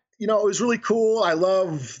that, it was really cool. I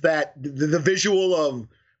love that the visual of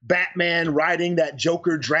Batman riding that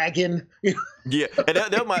Joker dragon. Yeah, and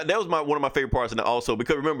that was one of my favorite parts, and also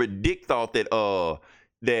because remember Dick thought that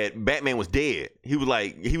that Batman was dead. He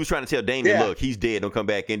was trying to tell Damon, look, he's dead, don't come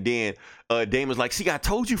back. And then Damon's like, see, I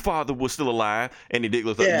told you father was still alive. And then Dick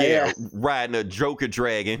was like, riding a Joker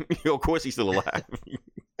dragon. Of course he's still alive.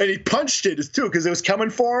 And he punched it too, because it was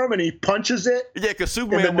coming for him, and he punches it. Yeah, because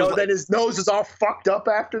Superman then his nose is all fucked up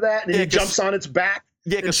after that, and he jumps on its back.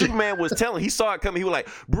 Yeah, because Superman was telling, he saw it coming. He was like,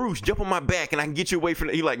 Bruce, jump on my back, and I can get you away from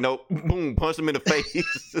it. He like, nope, boom, punched him in the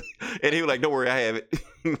face. And he was like, don't worry, I have it.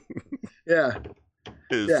 Yeah.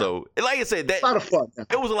 So, like I said, that a lot of fun.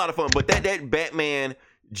 It was a lot of fun, but that Batman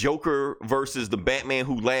Joker versus the Batman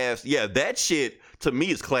Who Laughs, that shit to me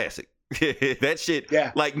is classic. That shit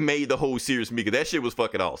like made the whole series for me, because that shit was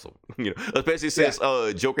fucking awesome. Especially since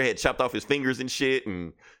Joker had chopped off his fingers and shit,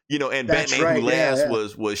 and and That's Batman Who right,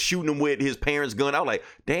 Laughs was shooting him with his parents' gun. I was like,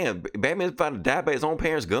 damn, Batman's about to die by his own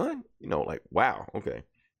parents' gun. Like, wow, okay.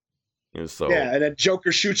 And so and then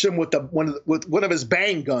Joker shoots him with one of his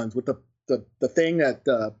bang guns, with the thing that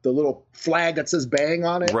the little flag that says bang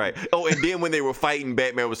on it. Right. Oh, and then when they were fighting,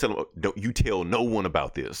 Batman was telling him, don't you tell no one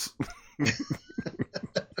about this.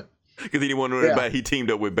 Because he didn't want to know about he teamed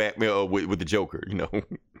up with Batman with the Joker,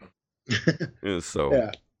 And so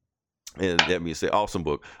and that being said, awesome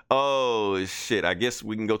book. Oh shit. I guess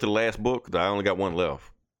we can go to the last book, because I only got one left.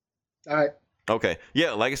 All right. Okay.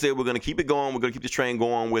 Yeah, like I said, we're gonna keep it going. We're gonna keep this train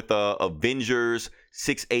going with Avengers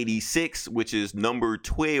 686, which is number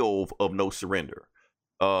 12 of No Surrender.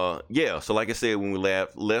 So like I said, when we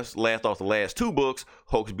left off the last two books,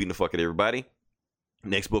 Hulk's beating the fuck out of everybody.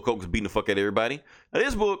 Next book, Hulk is beating the fuck out of everybody. Now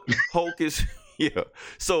this book, Hulk is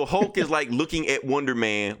So Hulk is like looking at Wonder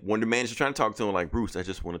Man. Wonder Man is just trying to talk to him like, Bruce, I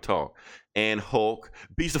just want to talk. And Hulk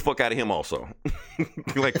beats the fuck out of him also.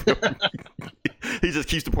 Like he just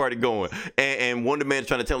keeps the party going. And Wonder Man's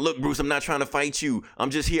trying to tell him, look, Bruce, I'm not trying to fight you. I'm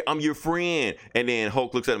just here. I'm your friend. And then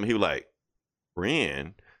Hulk looks at him and he was like,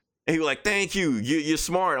 friend? And he was like, thank you. You're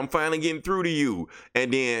smart. I'm finally getting through to you.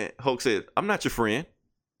 And then Hulk said, I'm not your friend.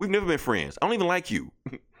 We've never been friends. I don't even like you.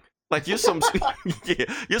 Like you're some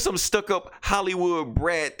you're some stuck-up Hollywood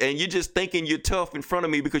brat, and you're just thinking you're tough in front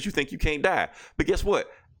of me because you think you can't die. But guess what?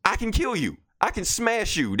 I can kill you. I can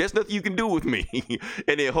smash you. There's nothing you can do with me.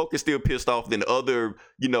 And then Hulk is still pissed off. Then other,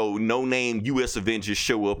 no-name U.S. Avengers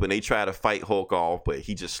show up, and they try to fight Hulk off, but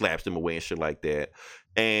he just slaps them away and shit like that.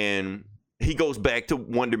 And he goes back to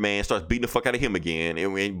Wonder Man, starts beating the fuck out of him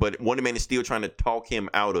again. But Wonder Man is still trying to talk him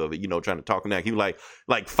out of it, trying to talk him down. He was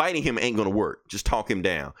like fighting him ain't going to work. Just talk him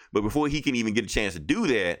down. But before he can even get a chance to do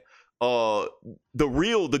that,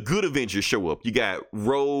 the good Avengers show up. You got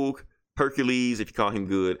Rogue, Hercules, if you call him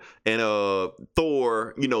good, and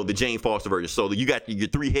Thor, the Jane Foster version. So you got your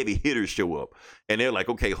three heavy hitters show up. And they're like,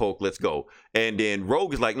 okay, Hulk, let's go. And then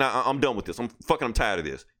Rogue is like, nah, I'm done with this. I'm tired of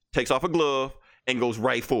this. Takes off a glove and goes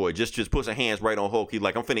right for it. Just puts her hands right on Hulk. He's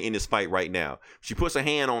like, I'm finna end this fight right now. She puts her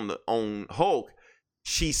hand on Hulk.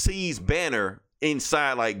 She sees Banner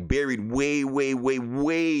inside, like buried way, way, way,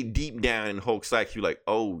 way deep down in Hulk's psyche. She's like,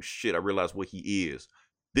 oh shit, I realize what he is.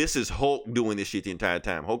 This is Hulk doing this shit the entire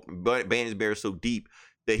time. Banner's buried so deep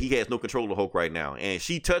that he has no control of Hulk right now. And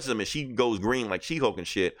she touches him and she goes green like She-Hulk and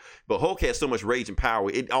shit. But Hulk has so much rage and power,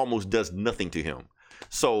 it almost does nothing to him.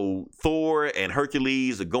 So Thor and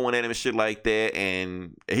Hercules are going at him and shit like that,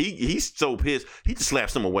 and he's so pissed he just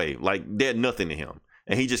slaps them away like they're nothing to him,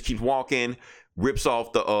 and he just keeps walking, rips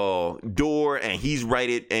off the door, and he's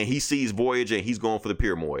and he sees Voyager and he's going for the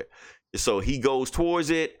Pyramid. So he goes towards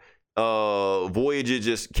it. Voyager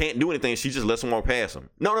just can't do anything. She just lets him walk past him.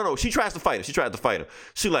 No. She tries to fight him.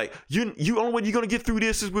 She like, you only way you're gonna get through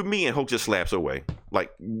this is with me. And Hulk just slaps her away.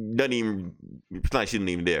 Like doesn't even, it's like she isn't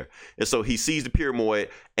even there. And so he sees the Pyramid,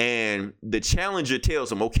 and the Challenger tells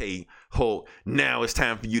him, okay, Hulk, now it's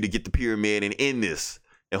time for you to get the Pyramid and end this.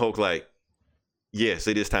 And Hulk like, yes,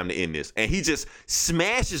 it is time to end this. And he just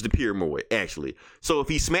smashes the Pyramid, actually. So if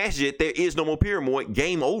he smashes it, there is no more Pyramid.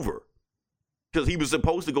 Game over. Because he was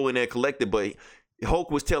supposed to go in there and collect it, but Hulk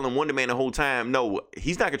was telling Wonder Man the whole time, no,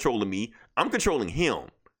 he's not controlling me. I'm controlling him.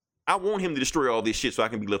 I want him to destroy all this shit so I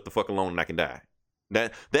can be left the fuck alone and I can die.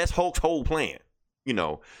 That's Hulk's whole plan,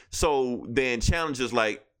 So then Challenger's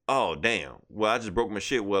like, oh, damn. Well, I just broke my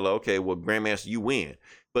shit. Well, okay, well, Grandmaster, you win.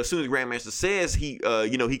 But as soon as Grandmaster says he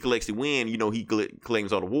collects the win, he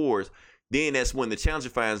claims all the wars, then that's when the Challenger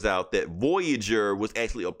finds out that Voyager was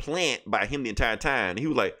actually a plant by him the entire time. And he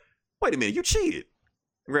was like, wait a minute, you cheated.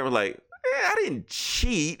 And Grandma's like, I didn't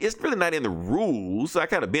cheat. It's really not in the rules. I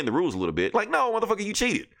kind of bend the rules a little bit. Like, no, motherfucker, you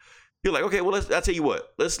cheated. You're like, okay, well, I'll tell you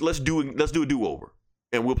what. Let's do a do-over.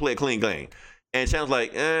 and we'll play a clean game. And Channel's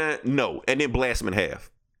like, no, and then blast him in half,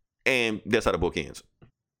 and that's how the book ends.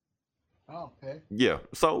 Oh, okay. Yeah,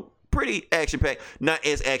 so pretty action packed. Not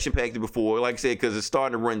as action packed as before, like I said, because it's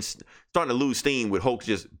starting to lose steam with Hulk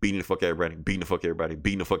just beating the fuck everybody, beating the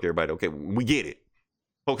fuck everybody. Okay, we get it.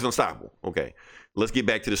 Hulk is unstoppable. Okay, let's get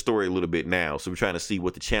back to the story a little bit now. So we're trying to see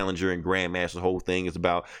what the Challenger and Grandmaster's whole thing is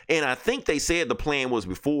about. And I think they said the plan was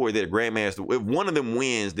before that Grandmaster, if one of them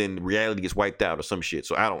wins, then reality gets wiped out or some shit.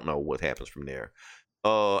 So I don't know what happens from there.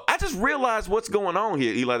 I just realized what's going on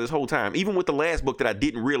here, Eli, this whole time. Even with the last book that I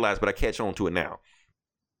didn't realize, but I catch on to it now.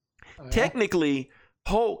 Oh, yeah? Technically,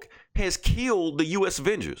 Hulk has killed the U.S.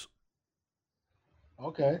 Avengers.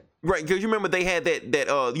 Okay. Right, because you remember they had that there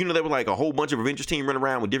was like a whole bunch of Avengers team running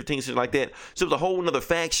around with different teams and shit like that. So it was a whole nother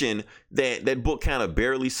faction that book kind of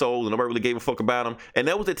barely sold and nobody really gave a fuck about them. And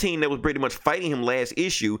that was the team that was pretty much fighting him last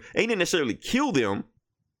issue. And he didn't necessarily kill them,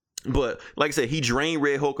 but like I said, he drained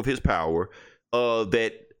Red Hulk of his power.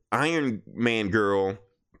 That Iron Man girl,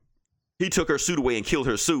 he took her suit away and killed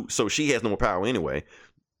her suit, so she has no more power anyway.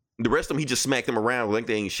 The rest of them, he just smacked them around like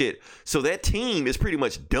they ain't shit. So that team is pretty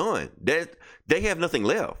much done. That they have nothing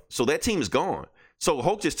left. So that team is gone. So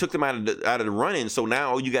Hulk just took them out of the running. So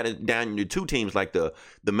now you got it down into two teams, like the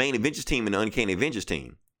main Avengers team and the Uncanny Avengers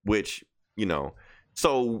team, which, you know.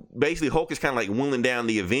 So basically Hulk is kind of like whittling down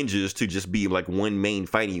the Avengers to just be like one main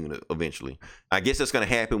fighting unit eventually. I guess that's going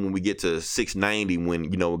to happen when we get to 690,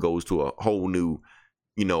 when, you know, it goes to a whole new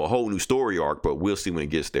story arc, but we'll see when it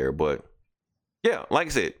gets there. But yeah, like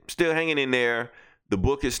I said, still hanging in there. The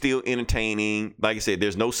book is still entertaining. Like I said,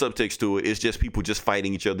 there's no subtext to it. It's just people just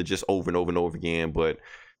fighting each other just over and over and over again. But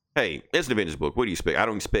hey, it's an Avengers book. What do you expect? I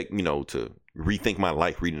don't expect, you know, to rethink my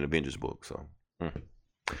life reading an Avengers book. So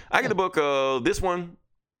I get the book, this one,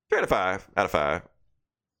 3 out of 5 out of 5.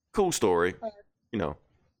 Cool story, you know.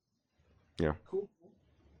 Yeah. Cool.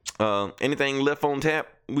 Anything left on tap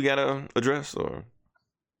we gotta address, or?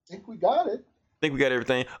 I think we got it. I think we got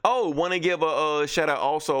everything. Oh, want to give a shout out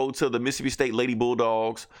also to the Mississippi State Lady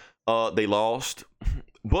Bulldogs. They lost,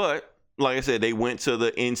 but like I said, they went to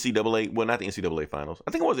the NCAA. Well, not the NCAA finals.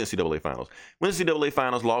 I think it was the NCAA finals. When the NCAA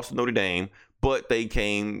finals, lost to Notre Dame, but they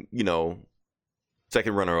came, you know,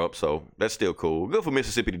 second runner up. So that's still cool. Good for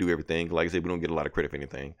Mississippi to do everything. Like I said, we don't get a lot of credit for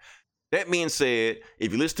anything. That being said,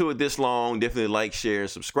 if you listen to it this long, definitely like, share, and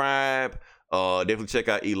subscribe. Definitely check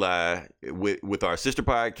out Eli with our sister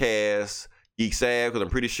podcast, Geek Sav, because I'm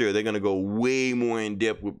pretty sure they're gonna go way more in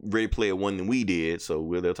depth with Ready Player One than we did.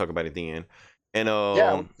 So they'll talk about it then. And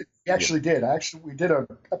yeah, we actually did. We did an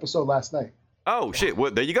episode last night. Oh shit!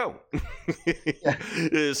 Well, there you go.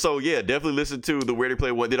 Yeah. So yeah, definitely listen to the Ready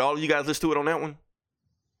Player One. Did all of you guys listen to it on that one?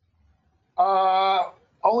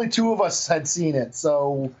 Only 2 of us had seen it.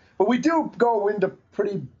 So, but we do go into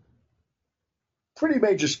pretty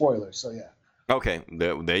major spoilers. So yeah. Okay,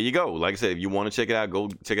 there you go. Like I said, if you want to check it out, go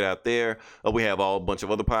check it out there. We have a bunch of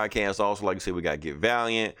other podcasts also. Like I said, we got Get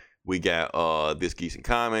Valiant. We got This Geeks and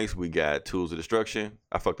Comics. We got Tools of Destruction.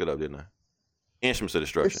 I fucked it up, didn't I? Instruments of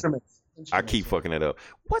Destruction. Instruments. I keep fucking it up.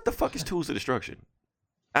 What the fuck is Tools of Destruction?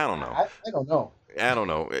 I don't know. I don't know. I don't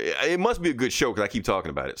know. It must be a good show because I keep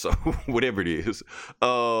talking about it. So whatever it is.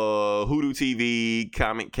 Hoodoo TV,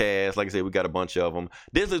 Comic Cast. Like I said, we got a bunch of them.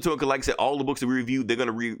 Listen to it because, like I said, all the books that we reviewed, they're going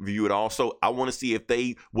to review it also. I want to see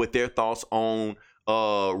what their thoughts on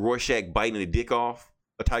Rorschach biting the dick off,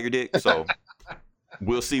 a tiger dick. So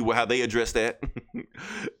we'll see how they address that.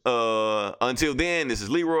 Until then, this is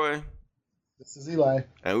Leroy. This is Eli.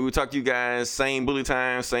 And we will talk to you guys same bully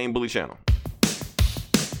time, same bully channel.